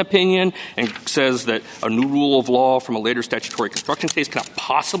precedent opinion and says that a new rule of law from a later statutory construction case cannot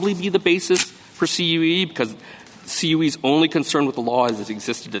possibly be the basis for CUE because CUE is only concerned with the law as it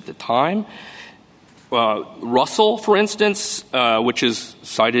existed at the time. Russell, for instance, which is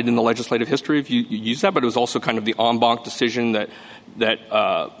cited in the legislative history if you use that, but it was also kind of the en banc decision that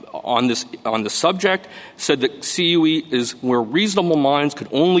on the subject said that CUE is where reasonable minds could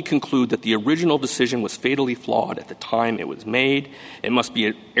only conclude that the original decision was fatally flawed at the time it was made. It must be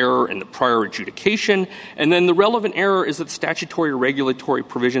an error in the prior adjudication. And then the relevant error is that statutory or regulatory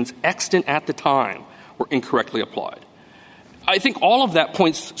provisions extant at the time were incorrectly applied. I think all of that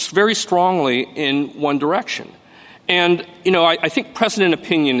points very strongly in one direction. And, I think precedent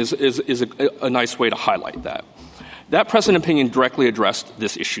opinion is a nice way to highlight that. That precedent opinion directly addressed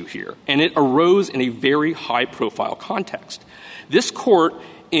this issue here, and it arose in a very high-profile context. This court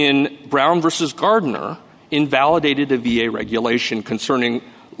in Brown versus Gardner invalidated a VA regulation concerning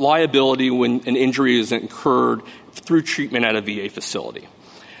liability when an injury is incurred through treatment at a VA facility.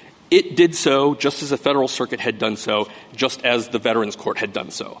 It did so just as the Federal Circuit had done so, just as the Veterans Court had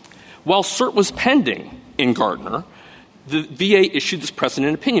done so. While cert was pending in Gardner, the VA issued this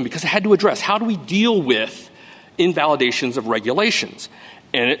precedent opinion because it had to address how do we deal with invalidations of regulations.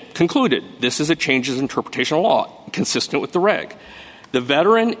 And it concluded this is a changes in interpretation of law consistent with the reg. The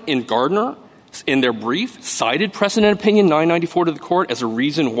veteran in Gardner, in their brief, cited precedent opinion 994 to the court as a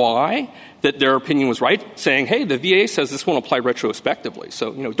reason why that their opinion was right, saying, hey, the VA says this won't apply retrospectively,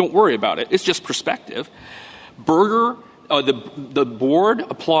 so don't worry about it. It's just perspective. Berger, the board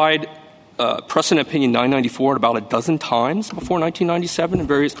applied precedent opinion 994 about a dozen times before 1997 in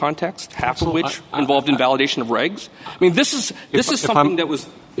various contexts, half of which involved invalidation of regs. I mean, this is something that was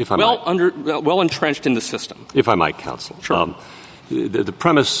well entrenched in the system. If I might, counsel. Sure. The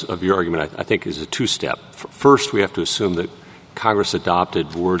premise of your argument, I think, is a two-step. First, we have to assume that Congress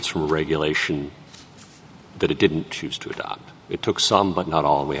adopted words from a regulation that it didn't choose to adopt. It took some, but not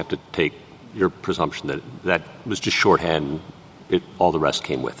all, and we have to take your presumption that that was just shorthand and all the rest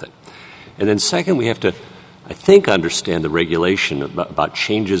came with it. And then second, we have to, I think, understand the regulation about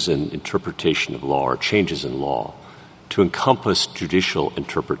changes in interpretation of law or changes in law to encompass judicial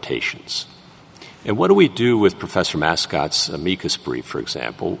interpretations. And what do we do with Professor Mascott's amicus brief, for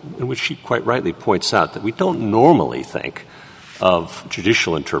example, in which she quite rightly points out that we don't normally think of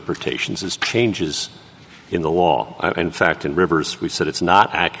judicial interpretations as changes in the law. In fact, in Rivers, we said it's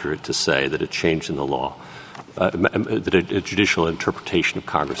not accurate to say that a change in the law, that a judicial interpretation of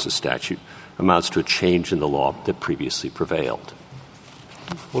Congress's statute amounts to a change in the law that previously prevailed.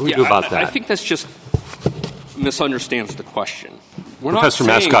 What do we do about that? I think that's just misunderstands the question. Professor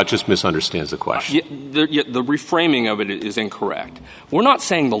Mascott just misunderstands the question. The reframing of it is incorrect. We're not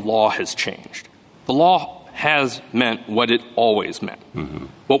saying the law has changed. The law has meant what it always meant. Mm-hmm.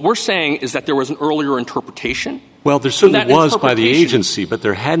 What we're saying is that there was an earlier interpretation. Well, there certainly was by the agency, but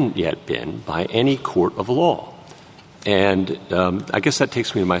there hadn't yet been by any court of law. And I guess that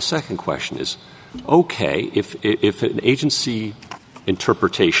takes me to my second question is, okay, if an agency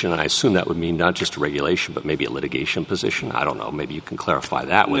interpretation, and I assume that would mean not just a regulation, but maybe a litigation position. I don't know. Maybe you can clarify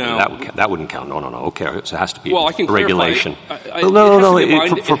that. That wouldn't count. No. Okay, so it has to be a regulation.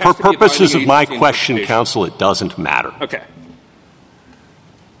 No. For purposes of my question, counsel, it doesn't matter. Okay.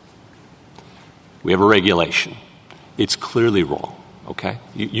 We have a regulation. It's clearly wrong. Okay?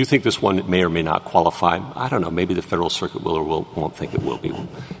 You think this one may or may not qualify. I don't know. Maybe the Federal Circuit will or won't think it will be.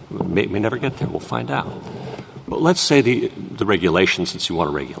 May never get there. We'll find out. But let's say the regulation, since you want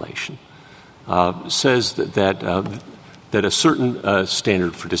a regulation, says that a certain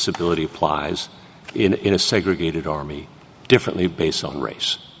standard for disability applies in a segregated army differently based on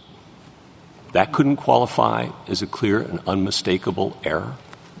race. That couldn't qualify as a clear and unmistakable error?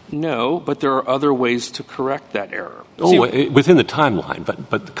 No, but there are other ways to correct that error. Within the timeline.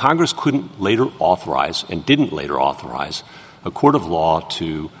 But Congress couldn't later authorize and didn't later authorize a court of law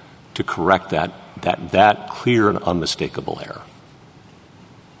to correct that clear and unmistakable error.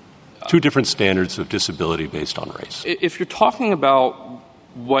 Two different standards of disability based on race. If you're talking about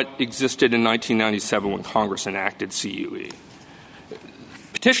what existed in 1997 when Congress enacted CUE,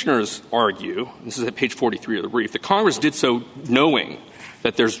 petitioners argue, this is at page 43 of the brief, that Congress did so knowing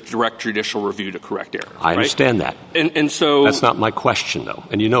that there's direct judicial review to correct errors. I understand that. And so that's not my question, though.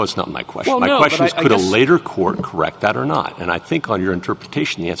 And you know it's not my question. My question is, could a later court correct that or not? And I think on your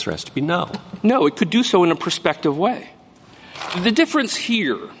interpretation, the answer has to be no. No, it could do so in a prospective way. The difference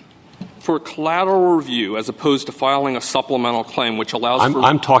here for collateral review as opposed to filing a supplemental claim which allows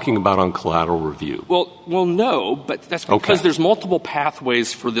I'm talking about on collateral review. Well, no, but that's because there's multiple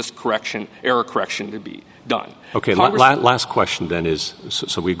pathways for this error correction to be done. Okay, last question then is,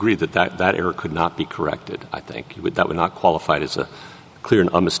 so we agree that error could not be corrected, I think. That would not qualify as a clear and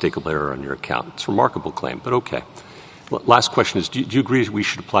unmistakable error on your account. It's a remarkable claim, but okay. Last question is, do you agree we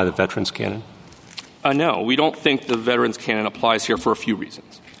should apply the veterans canon? No, we don't think the veterans canon applies here for a few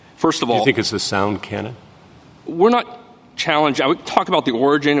reasons. First of all, do you think it's a sound canon? We're not challenged. I would talk about the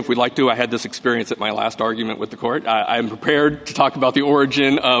origin if we'd like to. I had this experience at my last argument with the court. I'm prepared to talk about the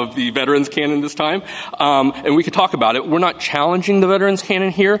origin of the veterans canon this time, and we could talk about it. We're not challenging the veterans canon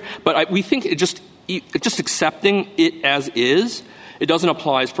here, but we think just accepting it as is, it doesn't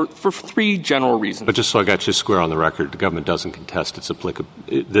apply for three general reasons. But just so I got you square on the record, the government doesn't contest its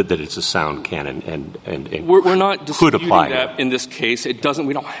that it's a sound canon and we're not could disputing apply that in this case. It doesn't.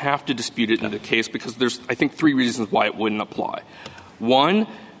 We don't have to dispute it in the case because there's, I think, three reasons why it wouldn't apply. One,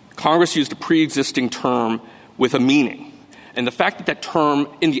 Congress used a pre-existing term with a meaning, and the fact that that term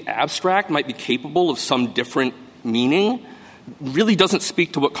in the abstract might be capable of some different meaning really doesn't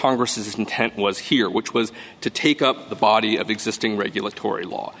speak to what Congress's intent was here, which was to take up the body of existing regulatory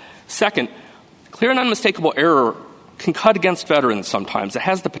law. Second, clear and unmistakable error can cut against veterans sometimes. It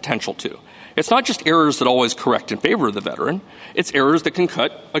has the potential to. It's not just errors that always correct in favor of the veteran. It's errors that can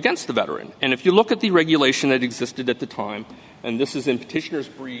cut against the veteran. And if you look at the regulation that existed at the time, and this is in Petitioner's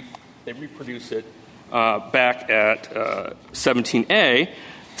brief, they reproduce it back at 17A,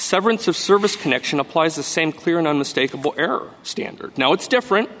 severance of service connection applies the same clear and unmistakable error standard. Now, it's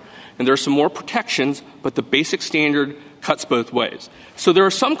different, and there are some more protections, but the basic standard cuts both ways. So there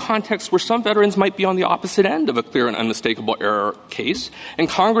are some contexts where some veterans might be on the opposite end of a clear and unmistakable error case, and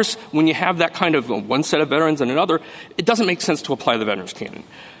Congress, when you have that kind of one set of veterans and another, it doesn't make sense to apply the veterans canon.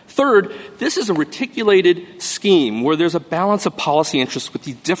 Third, this is a reticulated scheme where there's a balance of policy interests with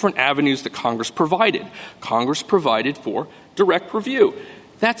the different avenues that Congress provided. Congress provided for direct review.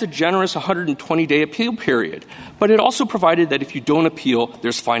 That's a generous 120-day appeal period. But it also provided that if you don't appeal,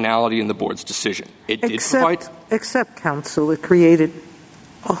 there's finality in the board's decision. Except, counsel, it created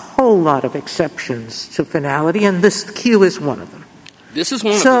a whole lot of exceptions to finality, and this Q is one of them. This is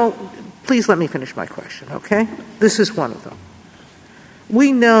one of them. So please let me finish my question, okay? This is one of them.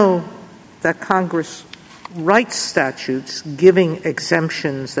 We know that Congress writes statutes giving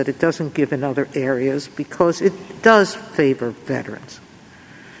exemptions that it doesn't give in other areas because it does favor veterans.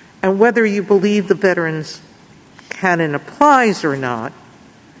 And whether you believe the veterans canon applies or not,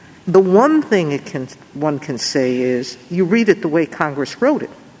 the one thing one can say is you read it the way Congress wrote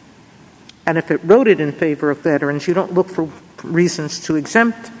it. And if it wrote it in favor of veterans, you don't look for reasons to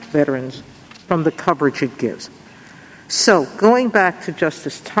exempt veterans from the coverage it gives. So going back to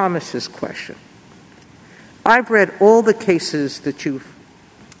Justice Thomas's question, I've read all the cases that you've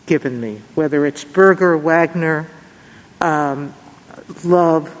given me, whether it's Berger, Wagner,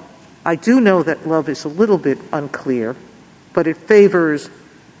 Love. I do know that Love is a little bit unclear, but it favors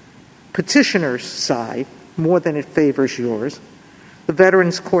petitioner's side more than it favors yours. The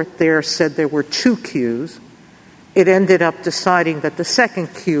Veterans Court there said there were two Qs. It ended up deciding that the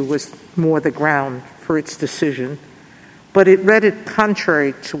second Q was more the ground for its decision, but it read it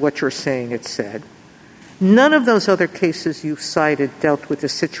contrary to what you're saying it said. None of those other cases you've cited dealt with a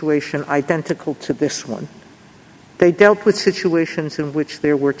situation identical to this one. They dealt with situations in which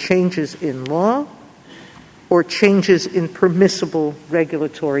there were changes in law or changes in permissible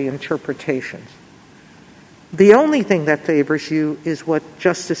regulatory interpretations. The only thing that favors you is what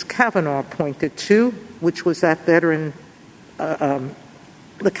Justice Kavanaugh pointed to, which was that the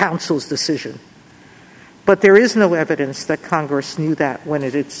Council's decision. But there is no evidence that Congress knew that when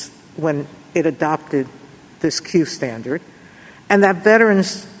it adopted this Q standard, and that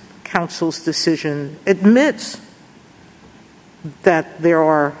Veterans Council's decision admits that there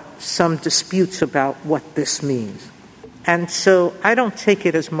are some disputes about what this means. And so I don't take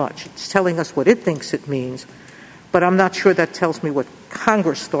it as much. It's telling us what it thinks it means, but I'm not sure that tells me what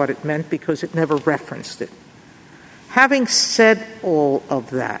Congress thought it meant because it never referenced it. Having said all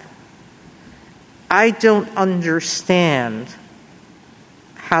of that, I don't understand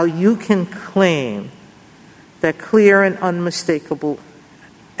how you can claim that clear and unmistakable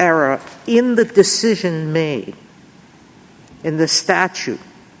error in the decision made, in the statute,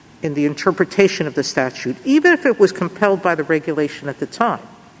 in the interpretation of the statute, even if it was compelled by the regulation at the time.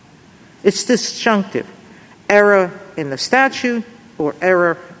 It's disjunctive. Error in the statute or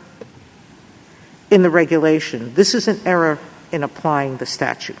error in the regulation. This is an error in applying the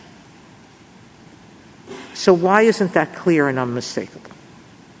statute. So why isn't that clear and unmistakable?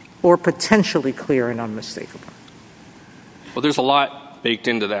 Or potentially clear and unmistakable? Well, there's a lot baked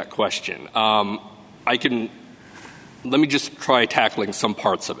into that question. Let me just try tackling some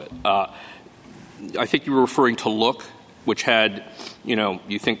parts of it. I think you were referring to Look, which had,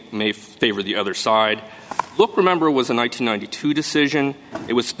 you think may favor the other side. Look, remember, was a 1992 decision.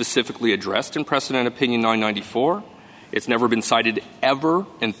 It was specifically addressed in Precedent Opinion 994. It's never been cited ever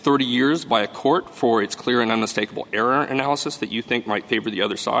in 30 years by a court for its clear and unmistakable error analysis that you think might favor the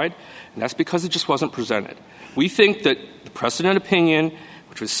other side, and that's because it just wasn't presented. We think that the precedent opinion,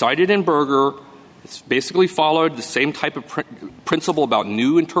 which was cited in Berger, it's basically followed the same type of principle about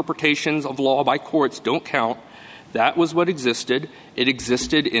new interpretations of law by courts don't count. That was what existed. It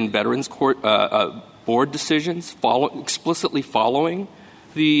existed in Veterans Court board decisions explicitly following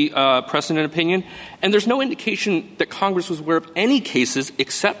the precedent opinion. And there's no indication that Congress was aware of any cases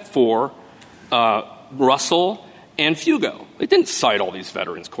except for Russell and Fugo. It didn't cite all these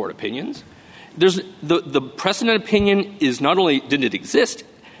Veterans Court opinions. The precedent opinion is not only did it exist,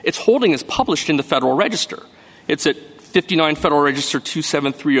 its holding is published in the Federal Register. It's at 59 Federal Register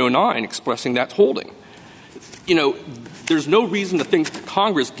 27309 expressing that holding. There's no reason to think that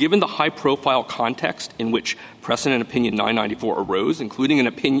Congress, given the high-profile context in which precedent opinion 994 arose, including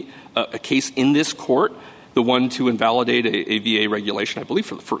a case in this court, the one to invalidate a VA regulation, I believe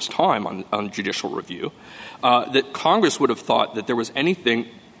for the first time on judicial review, that Congress would have thought that there was anything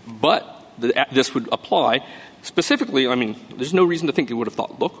but that this would apply. Specifically, there's no reason to think it would have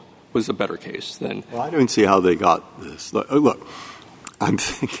thought, look, was a better case than... Well, I don't see how they got this. Look, I'm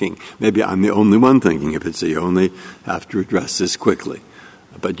thinking, maybe I'm the only one thinking if it's you only have to address this quickly.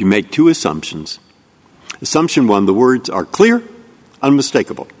 But you make two assumptions. Assumption one, the words are clear,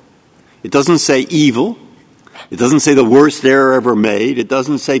 unmistakable. It doesn't say evil. It doesn't say the worst error ever made. It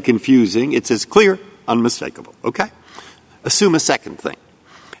doesn't say confusing. It says clear, unmistakable. Okay? Assume a second thing.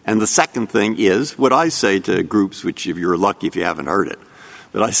 And the second thing is what I say to groups, which if you're lucky if you haven't heard it,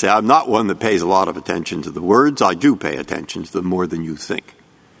 but I say I'm not one that pays a lot of attention to the words. I do pay attention to them more than you think.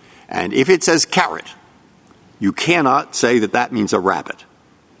 And if it says carrot, you cannot say that means a rabbit.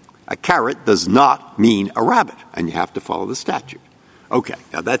 A carrot does not mean a rabbit, and you have to follow the statute. Okay,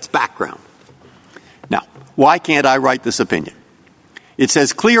 now that's background. Now, why can't I write this opinion? It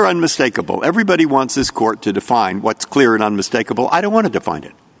says clear, unmistakable. Everybody wants this court to define what's clear and unmistakable. I don't want to define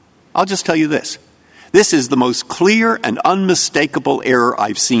it. I'll just tell you this. This is the most clear and unmistakable error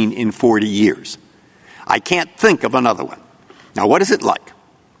I've seen in 40 years. I can't think of another one. Now, what is it like?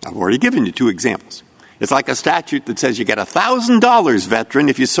 I've already given you two examples. It's like a statute that says you get $1,000, veteran,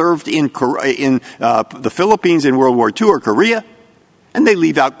 if you served in the Philippines in World War II or Korea, and they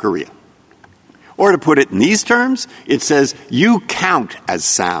leave out Korea. Or to put it in these terms, it says you count as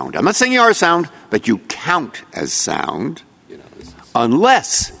sound. I'm not saying you are sound, but you count as sound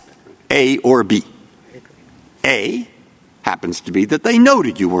unless A or B. A happens to be that they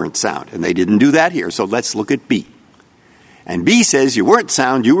noted you weren't sound, and they didn't do that here, so let's look at B. And B says you weren't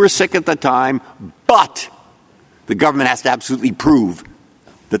sound, you were sick at the time, but the government has to absolutely prove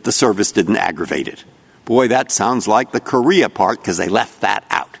that the service didn't aggravate it. Boy, that sounds like the Korea part because they left that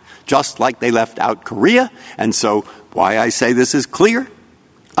out, just like they left out Korea. And so why I say this is clear,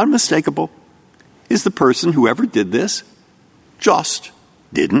 unmistakable, is the person, whoever did this, just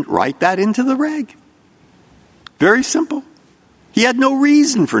didn't write that into the reg. Very simple. He had no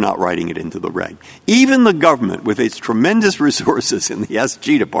reason for not writing it into the reg. Even the government, with its tremendous resources in the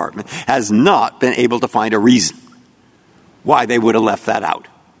SG department, has not been able to find a reason why they would have left that out.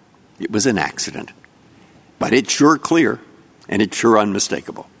 It was an accident. But it's sure clear, and it's sure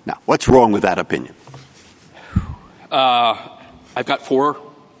unmistakable. Now, what's wrong with that opinion? I've got four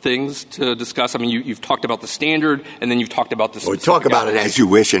things to discuss. You've talked about the standard, and then you've talked about the specific talk about it as you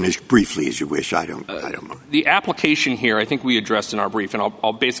wish and as briefly as you wish. I don't mind. The application here, I think we addressed in our brief, and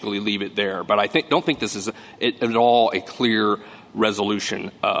I'll basically leave it there. But I don't think this is at all a clear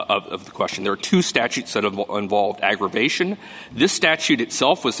resolution of the question. There are two statutes that have involved aggravation. This statute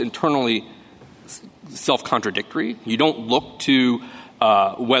itself was internally self-contradictory. You don't look to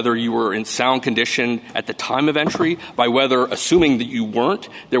whether you were in sound condition at the time of entry, by whether, assuming that you weren't,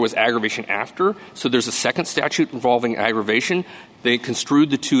 there was aggravation after. So there's a second statute involving aggravation. They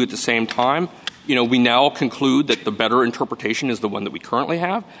construed the two at the same time. We now conclude that the better interpretation is the one that we currently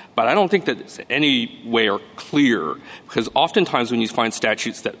have, but I don't think that it's any way or clear, because oftentimes when you find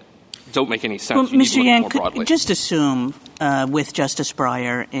statutes that don't make any sense, you need to look more broadly. Could just assume, with Justice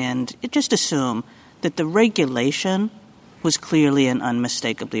Breyer, and just assume that the regulation was clearly and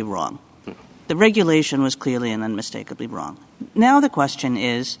unmistakably wrong. The regulation was clearly and unmistakably wrong. Now the question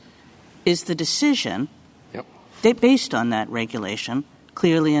is the decision based on that regulation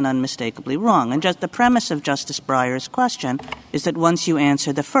clearly and unmistakably wrong? And just the premise of Justice Breyer's question is that once you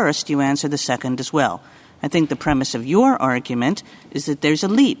answer the first, you answer the second as well. I think the premise of your argument is that there's a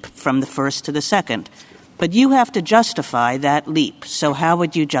leap from the first to the second. But you have to justify that leap. So how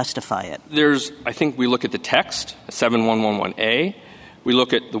would you justify it? I think we look at the text, 7111A. We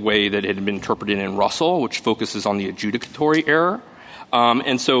look at the way that it had been interpreted in Russell, which focuses on the adjudicatory error.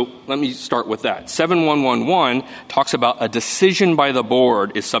 And so let me start with that. 7111 talks about a decision by the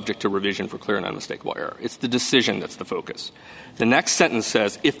board is subject to revision for clear and unmistakable error. It's the decision that's the focus. The next sentence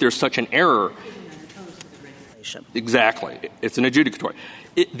says if there's such an error. Exactly. It's an adjudicatory.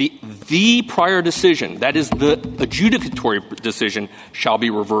 The prior decision, that is the adjudicatory decision, shall be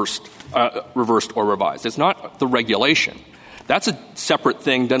reversed or revised. It's not the regulation. That's a separate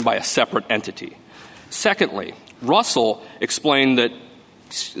thing done by a separate entity. Secondly, Russell explained that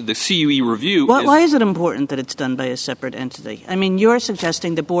the CUE review Why is it important that it's done by a separate entity? I mean, you're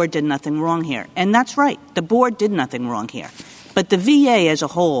suggesting the board did nothing wrong here. And that's right. The board did nothing wrong here. But the VA as a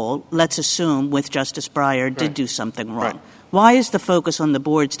whole, let's assume, with Justice Breyer, did do something wrong. Right. Why is the focus on the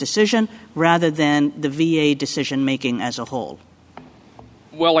board's decision rather than the VA decision-making as a whole?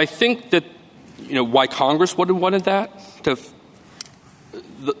 Well, I think that, why Congress would have wanted that.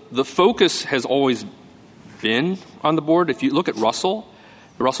 The focus has always been on the board. If you look at Russell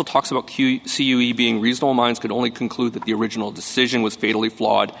talks about CUE being reasonable minds could only conclude that the original decision was fatally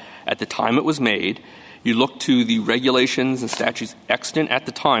flawed at the time it was made. You look to the regulations and statutes extant at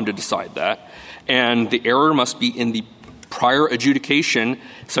the time to decide that, and the error must be in the prior adjudication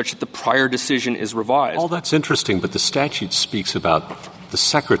such that the prior decision is revised. All that's interesting, but the statute speaks about the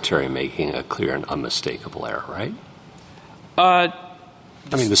Secretary making a clear and unmistakable error, right?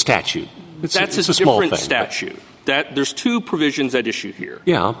 The statute. That's a different thing, statute. There's two provisions at issue here.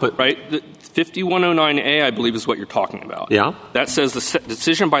 Yeah, but right, the 5109A, I believe, is what you're talking about. Yeah, that says the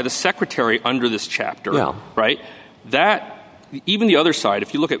decision by the Secretary under this chapter. Yeah, right. That even the other side,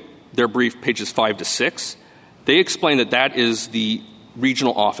 if you look at their brief, pages 5 to 6, they explain that is the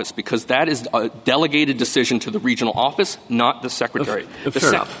regional office because that is a delegated decision to the regional office, not the Secretary. Fair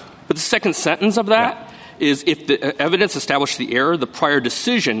enough. But the second sentence of that. Is if the evidence established the error, the prior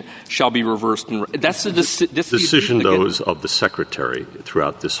decision shall be reversed. That's the decision, though, is of the Secretary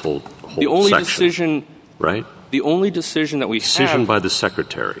throughout this whole the only section, decision, right? The only decision that we decision by the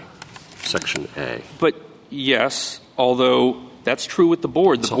Secretary, Section A. But yes, although that's true with the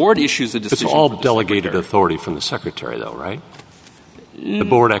board. The board issues a decision. It's all delegated authority from the Secretary, though, right? The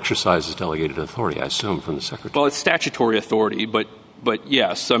board exercises delegated authority, I assume, from the Secretary. Well, it's statutory authority, but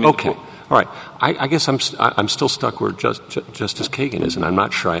yes. Okay. All right. I guess I'm still stuck where Justice Kagan is, and I'm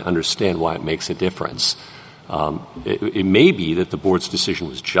not sure I understand why it makes a difference. It may be that the board's decision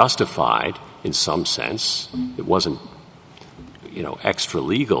was justified in some sense. It wasn't, extra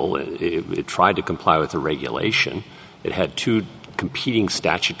legal. It tried to comply with the regulation. It had two competing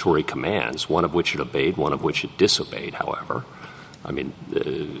statutory commands, one of which it obeyed, one of which it disobeyed, however. I mean,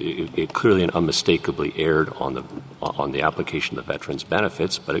 it clearly and unmistakably erred on the application of the veterans'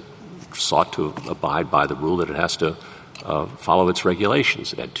 benefits, but it sought to abide by the rule that it has to follow its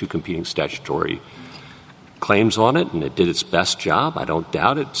regulations. It had two competing statutory claims on it, and it did its best job. I don't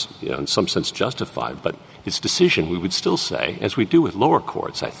doubt it's in some sense justified, but its decision, we would still say, as we do with lower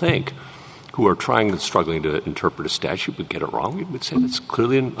courts, I think, who are struggling to interpret a statute but get it wrong, we would say that's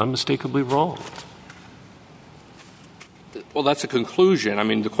clearly and unmistakably wrong. Well, that's a conclusion. I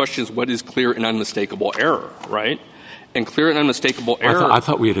mean, the question is what is clear and unmistakable error, right? And clear and unmistakable error. I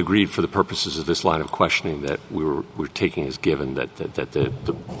thought we had agreed for the purposes of this line of questioning that we're taking as given that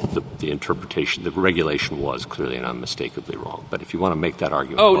the interpretation, the regulation was clearly and unmistakably wrong. But if you want to make that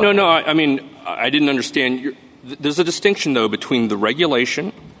argument. Oh, no. I mean, I didn't understand. There's a distinction, though, between the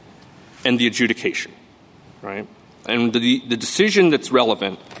regulation and the adjudication, right? And the decision that's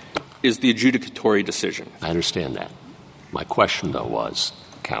relevant is the adjudicatory decision. I understand that. My question, though, was,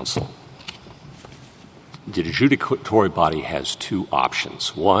 counsel, the adjudicatory body has two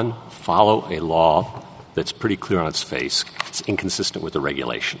options. One, follow a law that's pretty clear on its face. It's inconsistent with the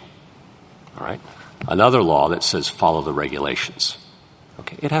regulation. All right? Another law that says follow the regulations.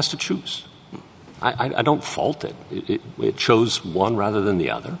 Okay, it has to choose. I don't fault it. It chose one rather than the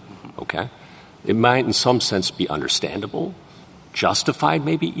other. Okay? It might in some sense be understandable, justified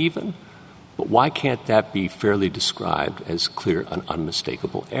maybe even, but why can't that be fairly described as clear and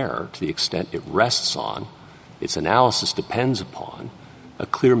unmistakable error to the extent it rests on, its analysis depends upon, a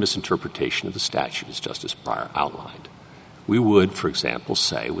clear misinterpretation of the statute as Justice Breyer outlined? We would, for example,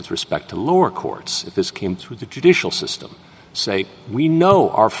 say with respect to lower courts, if this came through the judicial system, say we know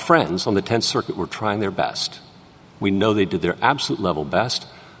our friends on the Tenth Circuit were trying their best. We know they did their absolute level best,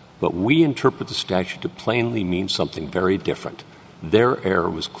 but we interpret the statute to plainly mean something very different. Their error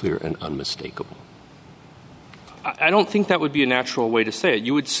was clear and unmistakable. I don't think that would be a natural way to say it.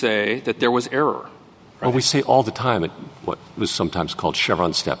 You would say that there was error, Well, we say all the time at what was sometimes called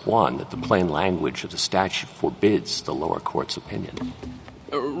Chevron Step 1 that the plain language of the statute forbids the lower court's opinion.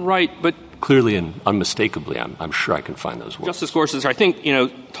 Right, but clearly and unmistakably, I'm sure I can find those words. Justice Gorsuch, I think,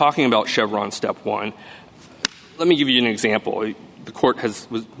 talking about Chevron Step 1, let me give you an example. The court has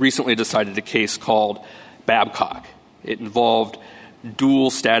recently decided a case called Babcock. It involved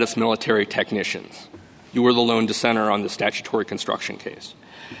dual-status military technicians. You were the lone dissenter on the statutory construction case.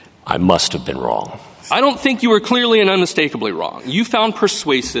 I must have been wrong. I don't think you were clearly and unmistakably wrong. You found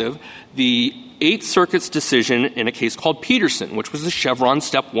persuasive the Eighth Circuit's decision in a case called Peterson, which was a Chevron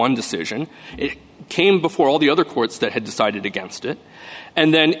Step 1 decision. It came before all the other courts that had decided against it.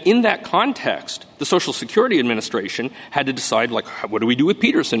 And then in that context, the Social Security Administration had to decide, what do we do with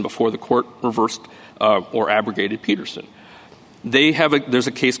Peterson before the court reversed or abrogated Peterson? There's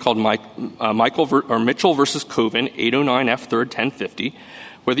a case called Mitchell versus Coven, 809 F. 3rd, 1050,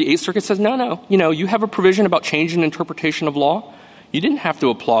 where the Eighth Circuit says, no, you have a provision about change in interpretation of law. You didn't have to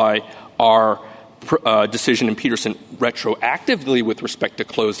apply our decision in Peterson retroactively with respect to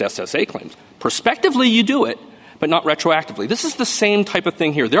closed SSA claims. Prospectively, you do it, but not retroactively. This is the same type of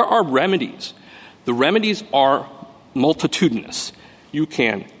thing here. There are remedies. The remedies are multitudinous. You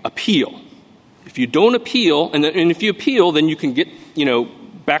can appeal. If you don't appeal, and if you appeal, then you can get,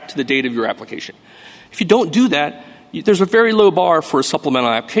 back to the date of your application. If you don't do that, there's a very low bar for a supplemental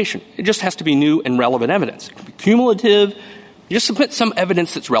application. It just has to be new and relevant evidence. It can be cumulative. You just submit some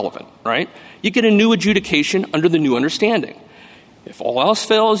evidence that's relevant, right? You get a new adjudication under the new understanding. If all else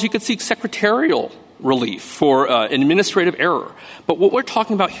fails, you could seek secretarial relief for administrative error. But what we're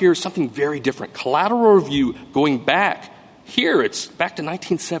talking about here is something very different. Collateral review going back. Here, it's back to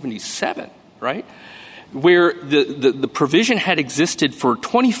 1977, right? Where the provision had existed for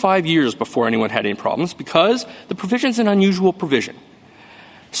 25 years before anyone had any problems because the provision's an unusual provision.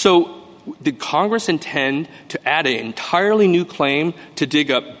 So did Congress intend to add an entirely new claim to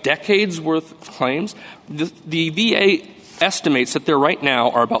dig up decades' worth of claims? The VA estimates that there right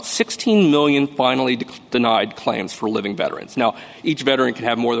now are about 16 million finally denied claims for living veterans. Now, each veteran can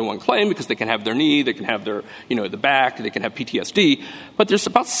have more than one claim because they can have their knee, they can have their, the back, they can have PTSD, but there's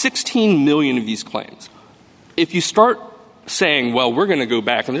about 16 million of these claims. If you start saying, well, we're going to go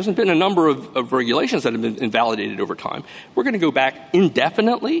back, and there's been a number of regulations that have been invalidated over time, we're going to go back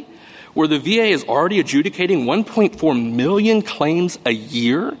indefinitely, where the VA is already adjudicating 1.4 million claims a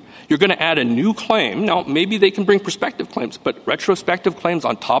year, you're going to add a new claim. Now, maybe they can bring prospective claims, but retrospective claims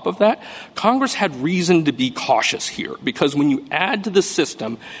on top of that, Congress had reason to be cautious here, because when you add to the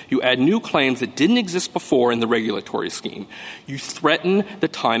system, you add new claims that didn't exist before in the regulatory scheme, you threaten the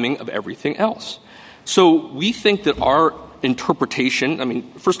timing of everything else. So we think that our interpretation,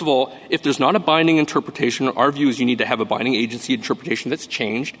 first of all, if there's not a binding interpretation, our view is you need to have a binding agency interpretation that's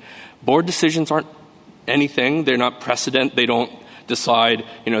changed. Board decisions aren't anything. They're not precedent. They don't decide,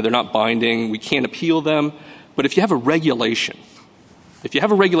 they're not binding. We can't appeal them. But if you have a regulation that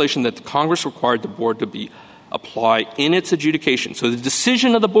the Congress required the board to apply in its adjudication, so the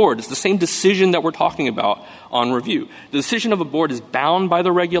decision of the board is the same decision that we're talking about on review. The decision of a board is bound by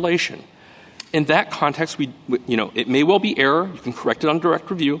the regulation. In that context, it may well be error. You can correct it on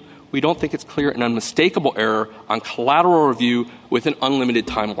direct review. We don't think it's clear and unmistakable error on collateral review with an unlimited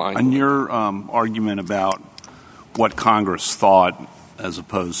timeline. On your argument about what Congress thought as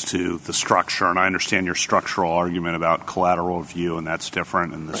opposed to the structure, and I understand your structural argument about collateral review, and that's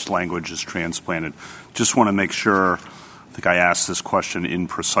different, and this language is transplanted. Just want to make sure, I think I asked this question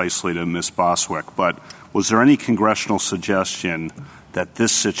imprecisely to Ms. Boswick, but was there any congressional suggestion that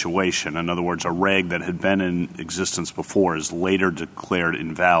this situation, in other words, a reg that had been in existence before is later declared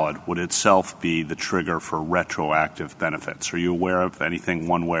invalid, would itself be the trigger for retroactive benefits? Are you aware of anything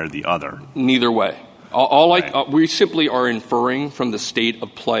one way or the other? Neither way. We simply are inferring from the state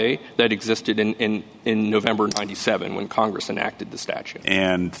of play that existed in November 97 when Congress enacted the statute.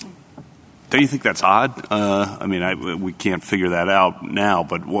 And don't you think that's odd? We can't figure that out now,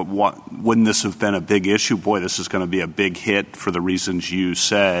 but wouldn't this have been a big issue? Boy, this is going to be a big hit for the reasons you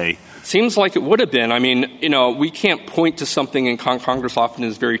say. Seems like it would have been. We can't point to something, and Congress often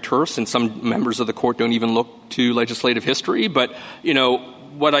is very terse, and some members of the court don't even look to legislative history. But,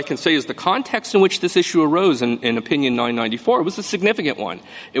 what I can say is the context in which this issue arose in Opinion 994 was a significant one.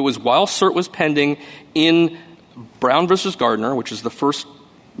 It was while cert was pending in Brown versus Gardner, which is the first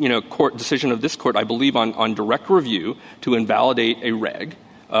court decision of this court, I believe, on direct review to invalidate a reg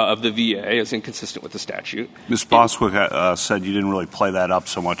of the VA as inconsistent with the statute. Ms. Boswick said you didn't really play that up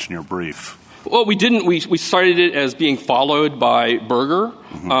so much in your brief. Well, we didn't. We cited it as being followed by Berger,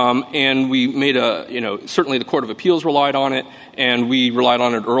 and we made certainly the Court of Appeals relied on it, and we relied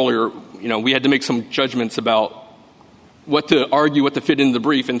on it earlier we had to make some judgments about what to argue, what to fit in the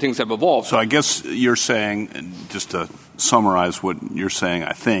brief, and things have evolved. So I guess you're saying, just to summarize what you're saying,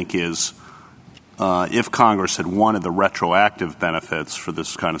 I think, is if Congress had wanted the retroactive benefits for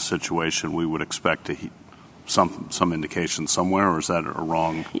this kind of situation, we would expect some indication somewhere, or is that a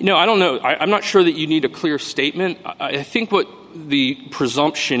wrong? No, I don't know. I'm not sure that you need a clear statement. I think what the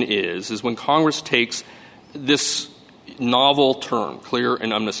presumption is when Congress takes this novel term, clear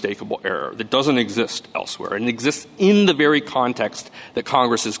and unmistakable error, that doesn't exist elsewhere and exists in the very context that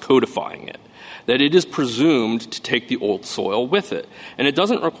Congress is codifying it, that it is presumed to take the old soil with it. And it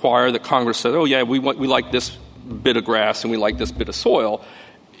doesn't require that Congress says, oh, yeah, we like this bit of grass and we like this bit of soil.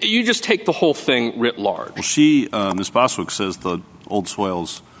 You just take the whole thing writ large. Well, Ms. Boswick says the old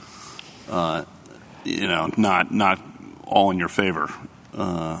soil's, not all in your favor.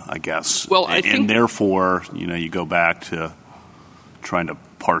 I guess. Well, and therefore, you go back to trying to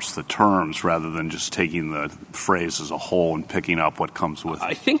parse the terms rather than just taking the phrase as a whole and picking up what comes with it.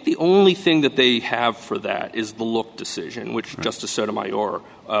 I think the only thing that they have for that is the Look decision, which right. Justice Sotomayor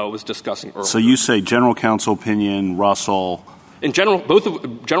was discussing earlier. So you say general counsel opinion, Russell. In general, both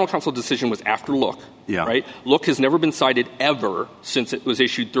of general counsel decision was after Look. Yeah. Right? Look has never been cited ever since it was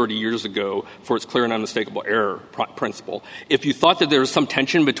issued 30 years ago for its clear and unmistakable error principle. If you thought that there was some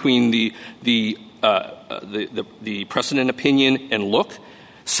tension between the precedent opinion and Look,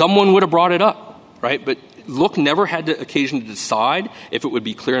 someone would have brought it up, right? But Look never had the occasion to decide if it would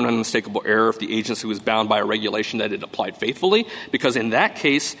be clear and unmistakable error if the agency was bound by a regulation that it applied faithfully, because in that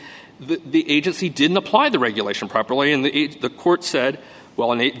case, the agency didn't apply the regulation properly, and the court said,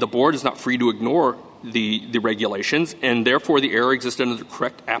 well, the board is not free to ignore the regulations, and therefore the error existed under the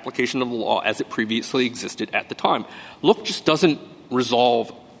correct application of the law as it previously existed at the time. Look just doesn't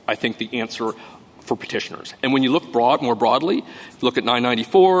resolve, I think, the answer for petitioners. And when you look more broadly, you look at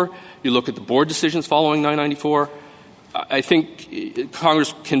 994, you look at the board decisions following 994, I think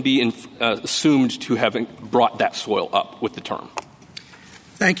Congress can be assumed to have brought that soil up with the term.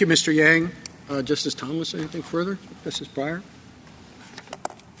 Thank you, Mr. Yang. Justice Thomas, anything further? Justice Breyer?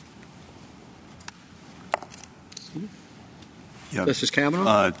 Yeah. Justice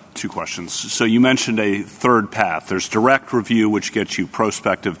Kavanaugh? Two questions. So you mentioned a third path. There's direct review, which gets you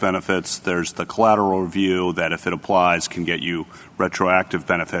prospective benefits. There's the collateral review that, if it applies, can get you retroactive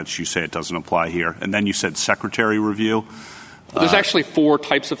benefits. You say it doesn't apply here. And then you said secretary review. There's actually four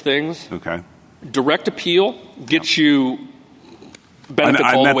types of things. Okay. Direct appeal gets you benefits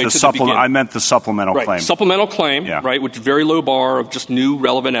all the way to the beginning. I meant the supplemental right. claim. Supplemental claim, yeah. Right, which is very low bar of just new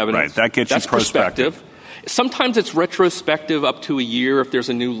relevant evidence. Right, that gets That's you prospective. Sometimes it's retrospective up to a year if there's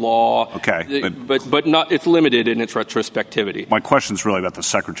a new law. Okay. But not, it's limited in its retrospectivity. My question is really about the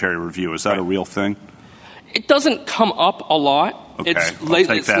secretary review. Is that a real thing? It doesn't come up a lot. Okay. It's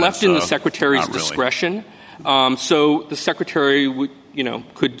left in the secretary's discretion. So the secretary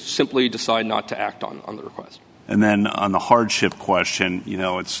could simply decide not to act on the request. And then on the hardship question,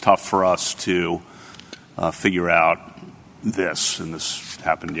 it's tough for us to figure out this, and this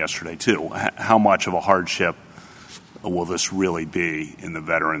happened yesterday too. How much of a hardship will this really be in the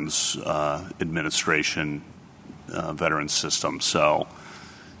Veterans Administration, veterans system? So,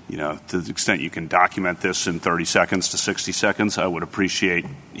 to the extent you can document this in 30 seconds to 60 seconds, I would appreciate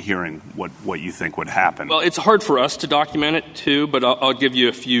hearing what you think would happen. Well, it's hard for us to document it too, but I'll give you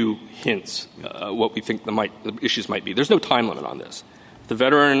a few hints what we think the issues might be. There's no time limit on this. If the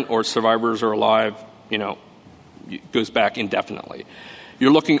veteran or survivors are alive, it goes back indefinitely.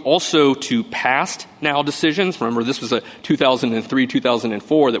 You're looking also to past now decisions. Remember, this was a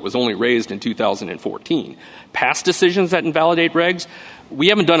 2003-2004 that was only raised in 2014. Past decisions that invalidate regs. We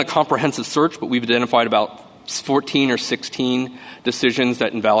haven't done a comprehensive search, but we've identified about 14 or 16 decisions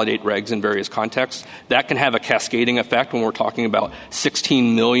that invalidate regs in various contexts. That can have a cascading effect when we're talking about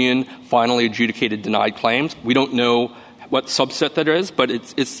 16 million finally adjudicated denied claims. We don't know what subset that is, but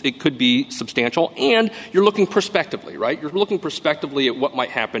it could be substantial. And you're looking prospectively, right? You're looking prospectively at what might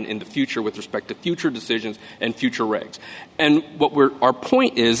happen in the future with respect to future decisions and future regs. And our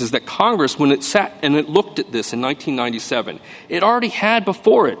point is that Congress, when it sat and it looked at this in 1997, it already had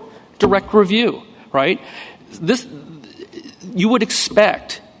before it direct review, right? You would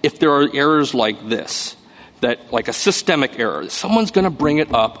expect, if there are errors like this, that like a systemic error, someone's going to bring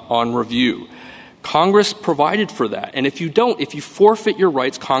it up on review. Congress provided for that. And if you forfeit your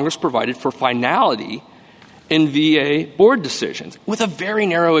rights, Congress provided for finality in VA board decisions, with a very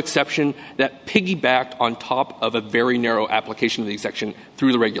narrow exception that piggybacked on top of a very narrow application of the exception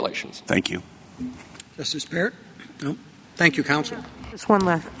through the regulations. Thank you. Justice Barrett? No. Thank you, counsel. Just one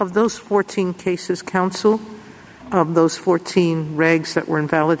last. Of those 14 cases, counsel, of those 14 regs that were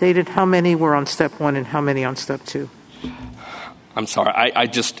invalidated, how many were on step 1 and how many on step 2? I'm sorry.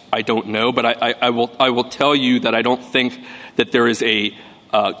 I don't know, but I will tell you that I don't think that there is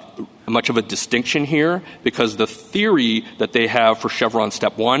much of a distinction here, because the theory that they have for Chevron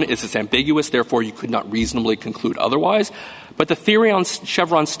step 1 is it's ambiguous, therefore you could not reasonably conclude otherwise. But the theory on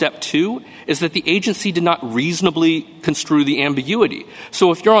Chevron step 2 is that the agency did not reasonably construe the ambiguity.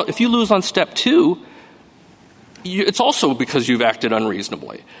 So if you lose on step 2, it's also because you've acted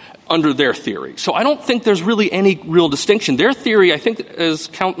unreasonably under their theory. So I don't think there's really any real distinction. Their theory, I think, as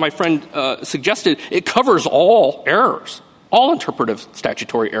my friend suggested, it covers all errors, all interpretive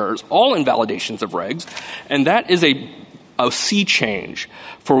statutory errors, all invalidations of regs, and that is a sea change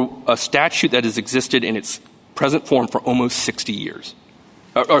for a statute that has existed in its present form for almost 60 years.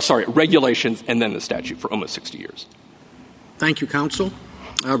 Regulations and then the statute for almost 60 years. Thank you, counsel.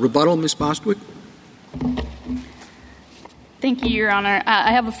 Rebuttal, Ms. Bostwick. Thank you, Your Honor.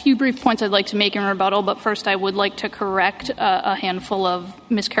 I have a few brief points I'd like to make in rebuttal, but first I would like to correct a handful of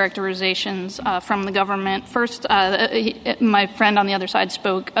mischaracterizations from the government. First, my friend on the other side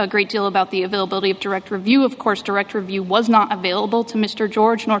spoke a great deal about the availability of direct review. Of course, direct review was not available to Mr.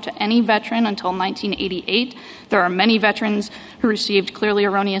 George nor to any veteran until 1988. There are many veterans who received clearly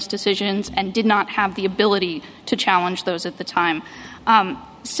erroneous decisions and did not have the ability to challenge those at the time.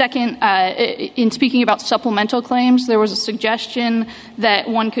 Second, in speaking about supplemental claims, there was a suggestion that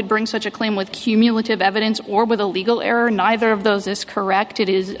one could bring such a claim with cumulative evidence or with a legal error. Neither of those is correct. It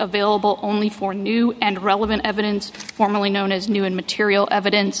is available only for new and relevant evidence, formerly known as new and material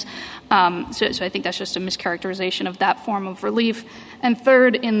evidence. So I think that's just a mischaracterization of that form of relief. And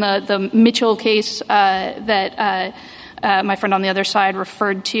third, in the Mitchell case that my friend on the other side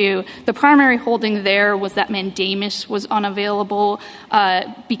referred to, the primary holding there was that mandamus was unavailable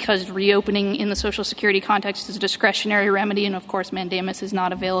because reopening in the Social Security context is a discretionary remedy, and of course mandamus is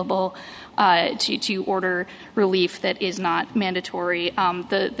not available to order relief that is not mandatory.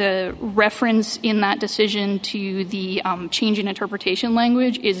 The reference in that decision to the change in interpretation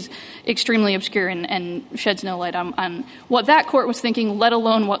language is extremely obscure and sheds no light on what that court was thinking, let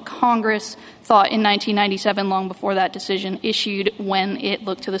alone what Congress thought in 1997, long before that decision issued, when it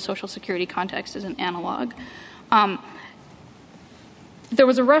looked to the Social Security context as an analog. There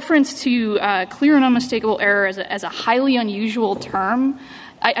was a reference to clear and unmistakable error as a highly unusual term.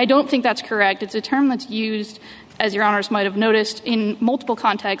 I don't think that's correct. It's a term that's used, as Your Honors might have noticed, in multiple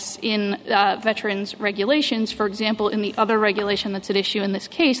contexts in veterans' regulations. For example, in the other regulation that's at issue in this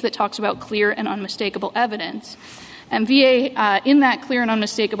case that talks about clear and unmistakable evidence. And VA, in that clear and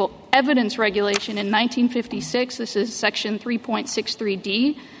unmistakable evidence regulation in 1956, this is section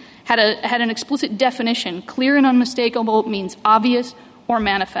 3.63D, had an explicit definition. Clear and unmistakable means obvious or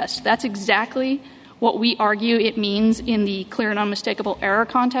manifest. That's exactly what we argue it means in the clear and unmistakable error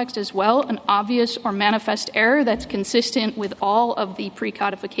context as well, an obvious or manifest error that's consistent with all of the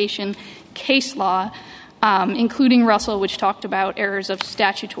precodification case law, including Russell, which talked about errors of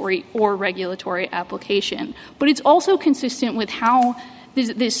statutory or regulatory application. But it's also consistent with how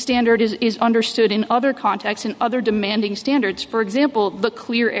this standard is understood in other contexts and other demanding standards. For example, the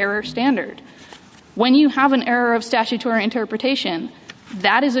clear error standard. When you have an error of statutory interpretation,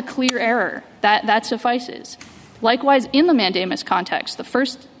 that is a clear error. That suffices. Likewise, in the mandamus context, the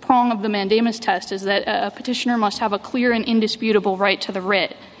first prong of the mandamus test is that a petitioner must have a clear and indisputable right to the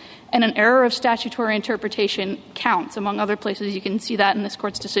writ. And an error of statutory interpretation counts. Among other places, you can see that in this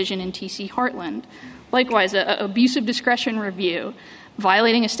Court's decision in T.C. Heartland. Likewise, abusive discretion review,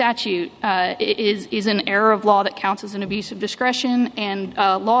 violating a statute, is an error of law that counts as an abuse of discretion, and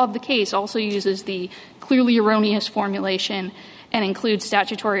law of the case also uses the clearly erroneous formulation and includes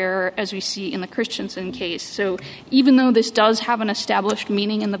statutory error, as we see in the Christensen case. So even though this does have an established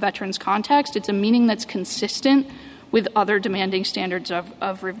meaning in the veterans' context, it's a meaning that's consistent with other demanding standards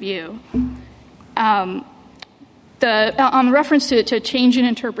of review. On reference to change in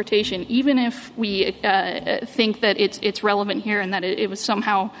interpretation, even if we think that it's relevant here and that it was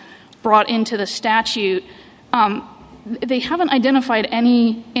somehow brought into the statute, they haven't identified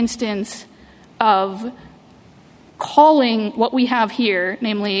any instance of calling what we have here,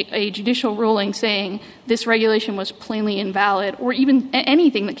 namely a judicial ruling saying this regulation was plainly invalid, or even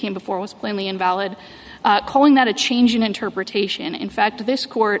anything that came before was plainly invalid, calling that a change in interpretation. In fact, this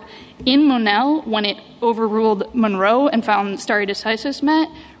Court, in Monell, when it overruled Monroe and found stare decisis met,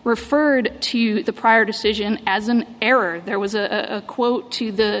 referred to the prior decision as an error. There was a quote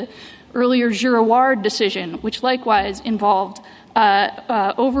to the earlier Girouard decision, which likewise involved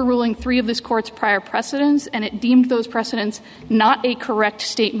overruling 3 of this Court's prior precedents, and it deemed those precedents not a correct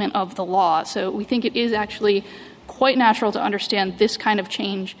statement of the law. So we think it is actually quite natural to understand this kind of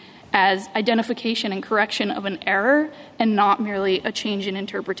change as identification and correction of an error and not merely a change in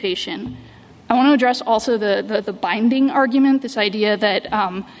interpretation. I want to address also the binding argument, this idea that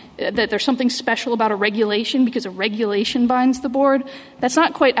that there's something special about a regulation because a regulation binds the board. That's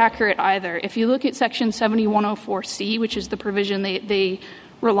not quite accurate either. If you look at Section 7104C, which is the provision they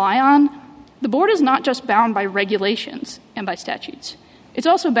rely on, the board is not just bound by regulations and by statutes. It's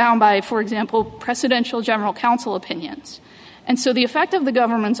also bound by, for example, presidential general counsel opinions. And so the effect of the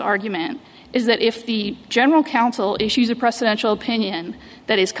government's argument is that if the general counsel issues a presidential opinion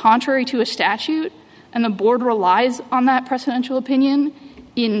that is contrary to a statute and the board relies on that presidential opinion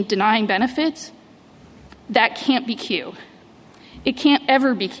in denying benefits, that can't be Q. It can't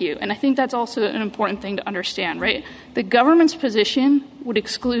ever be Q. And I think that's also an important thing to understand, right? The government's position would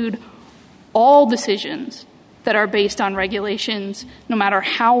exclude all decisions that are based on regulations, no matter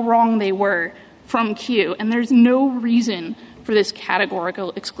how wrong they were, from Q. And there's no reason for this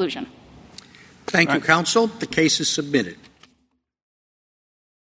categorical exclusion. Thank you, counsel. The case is submitted.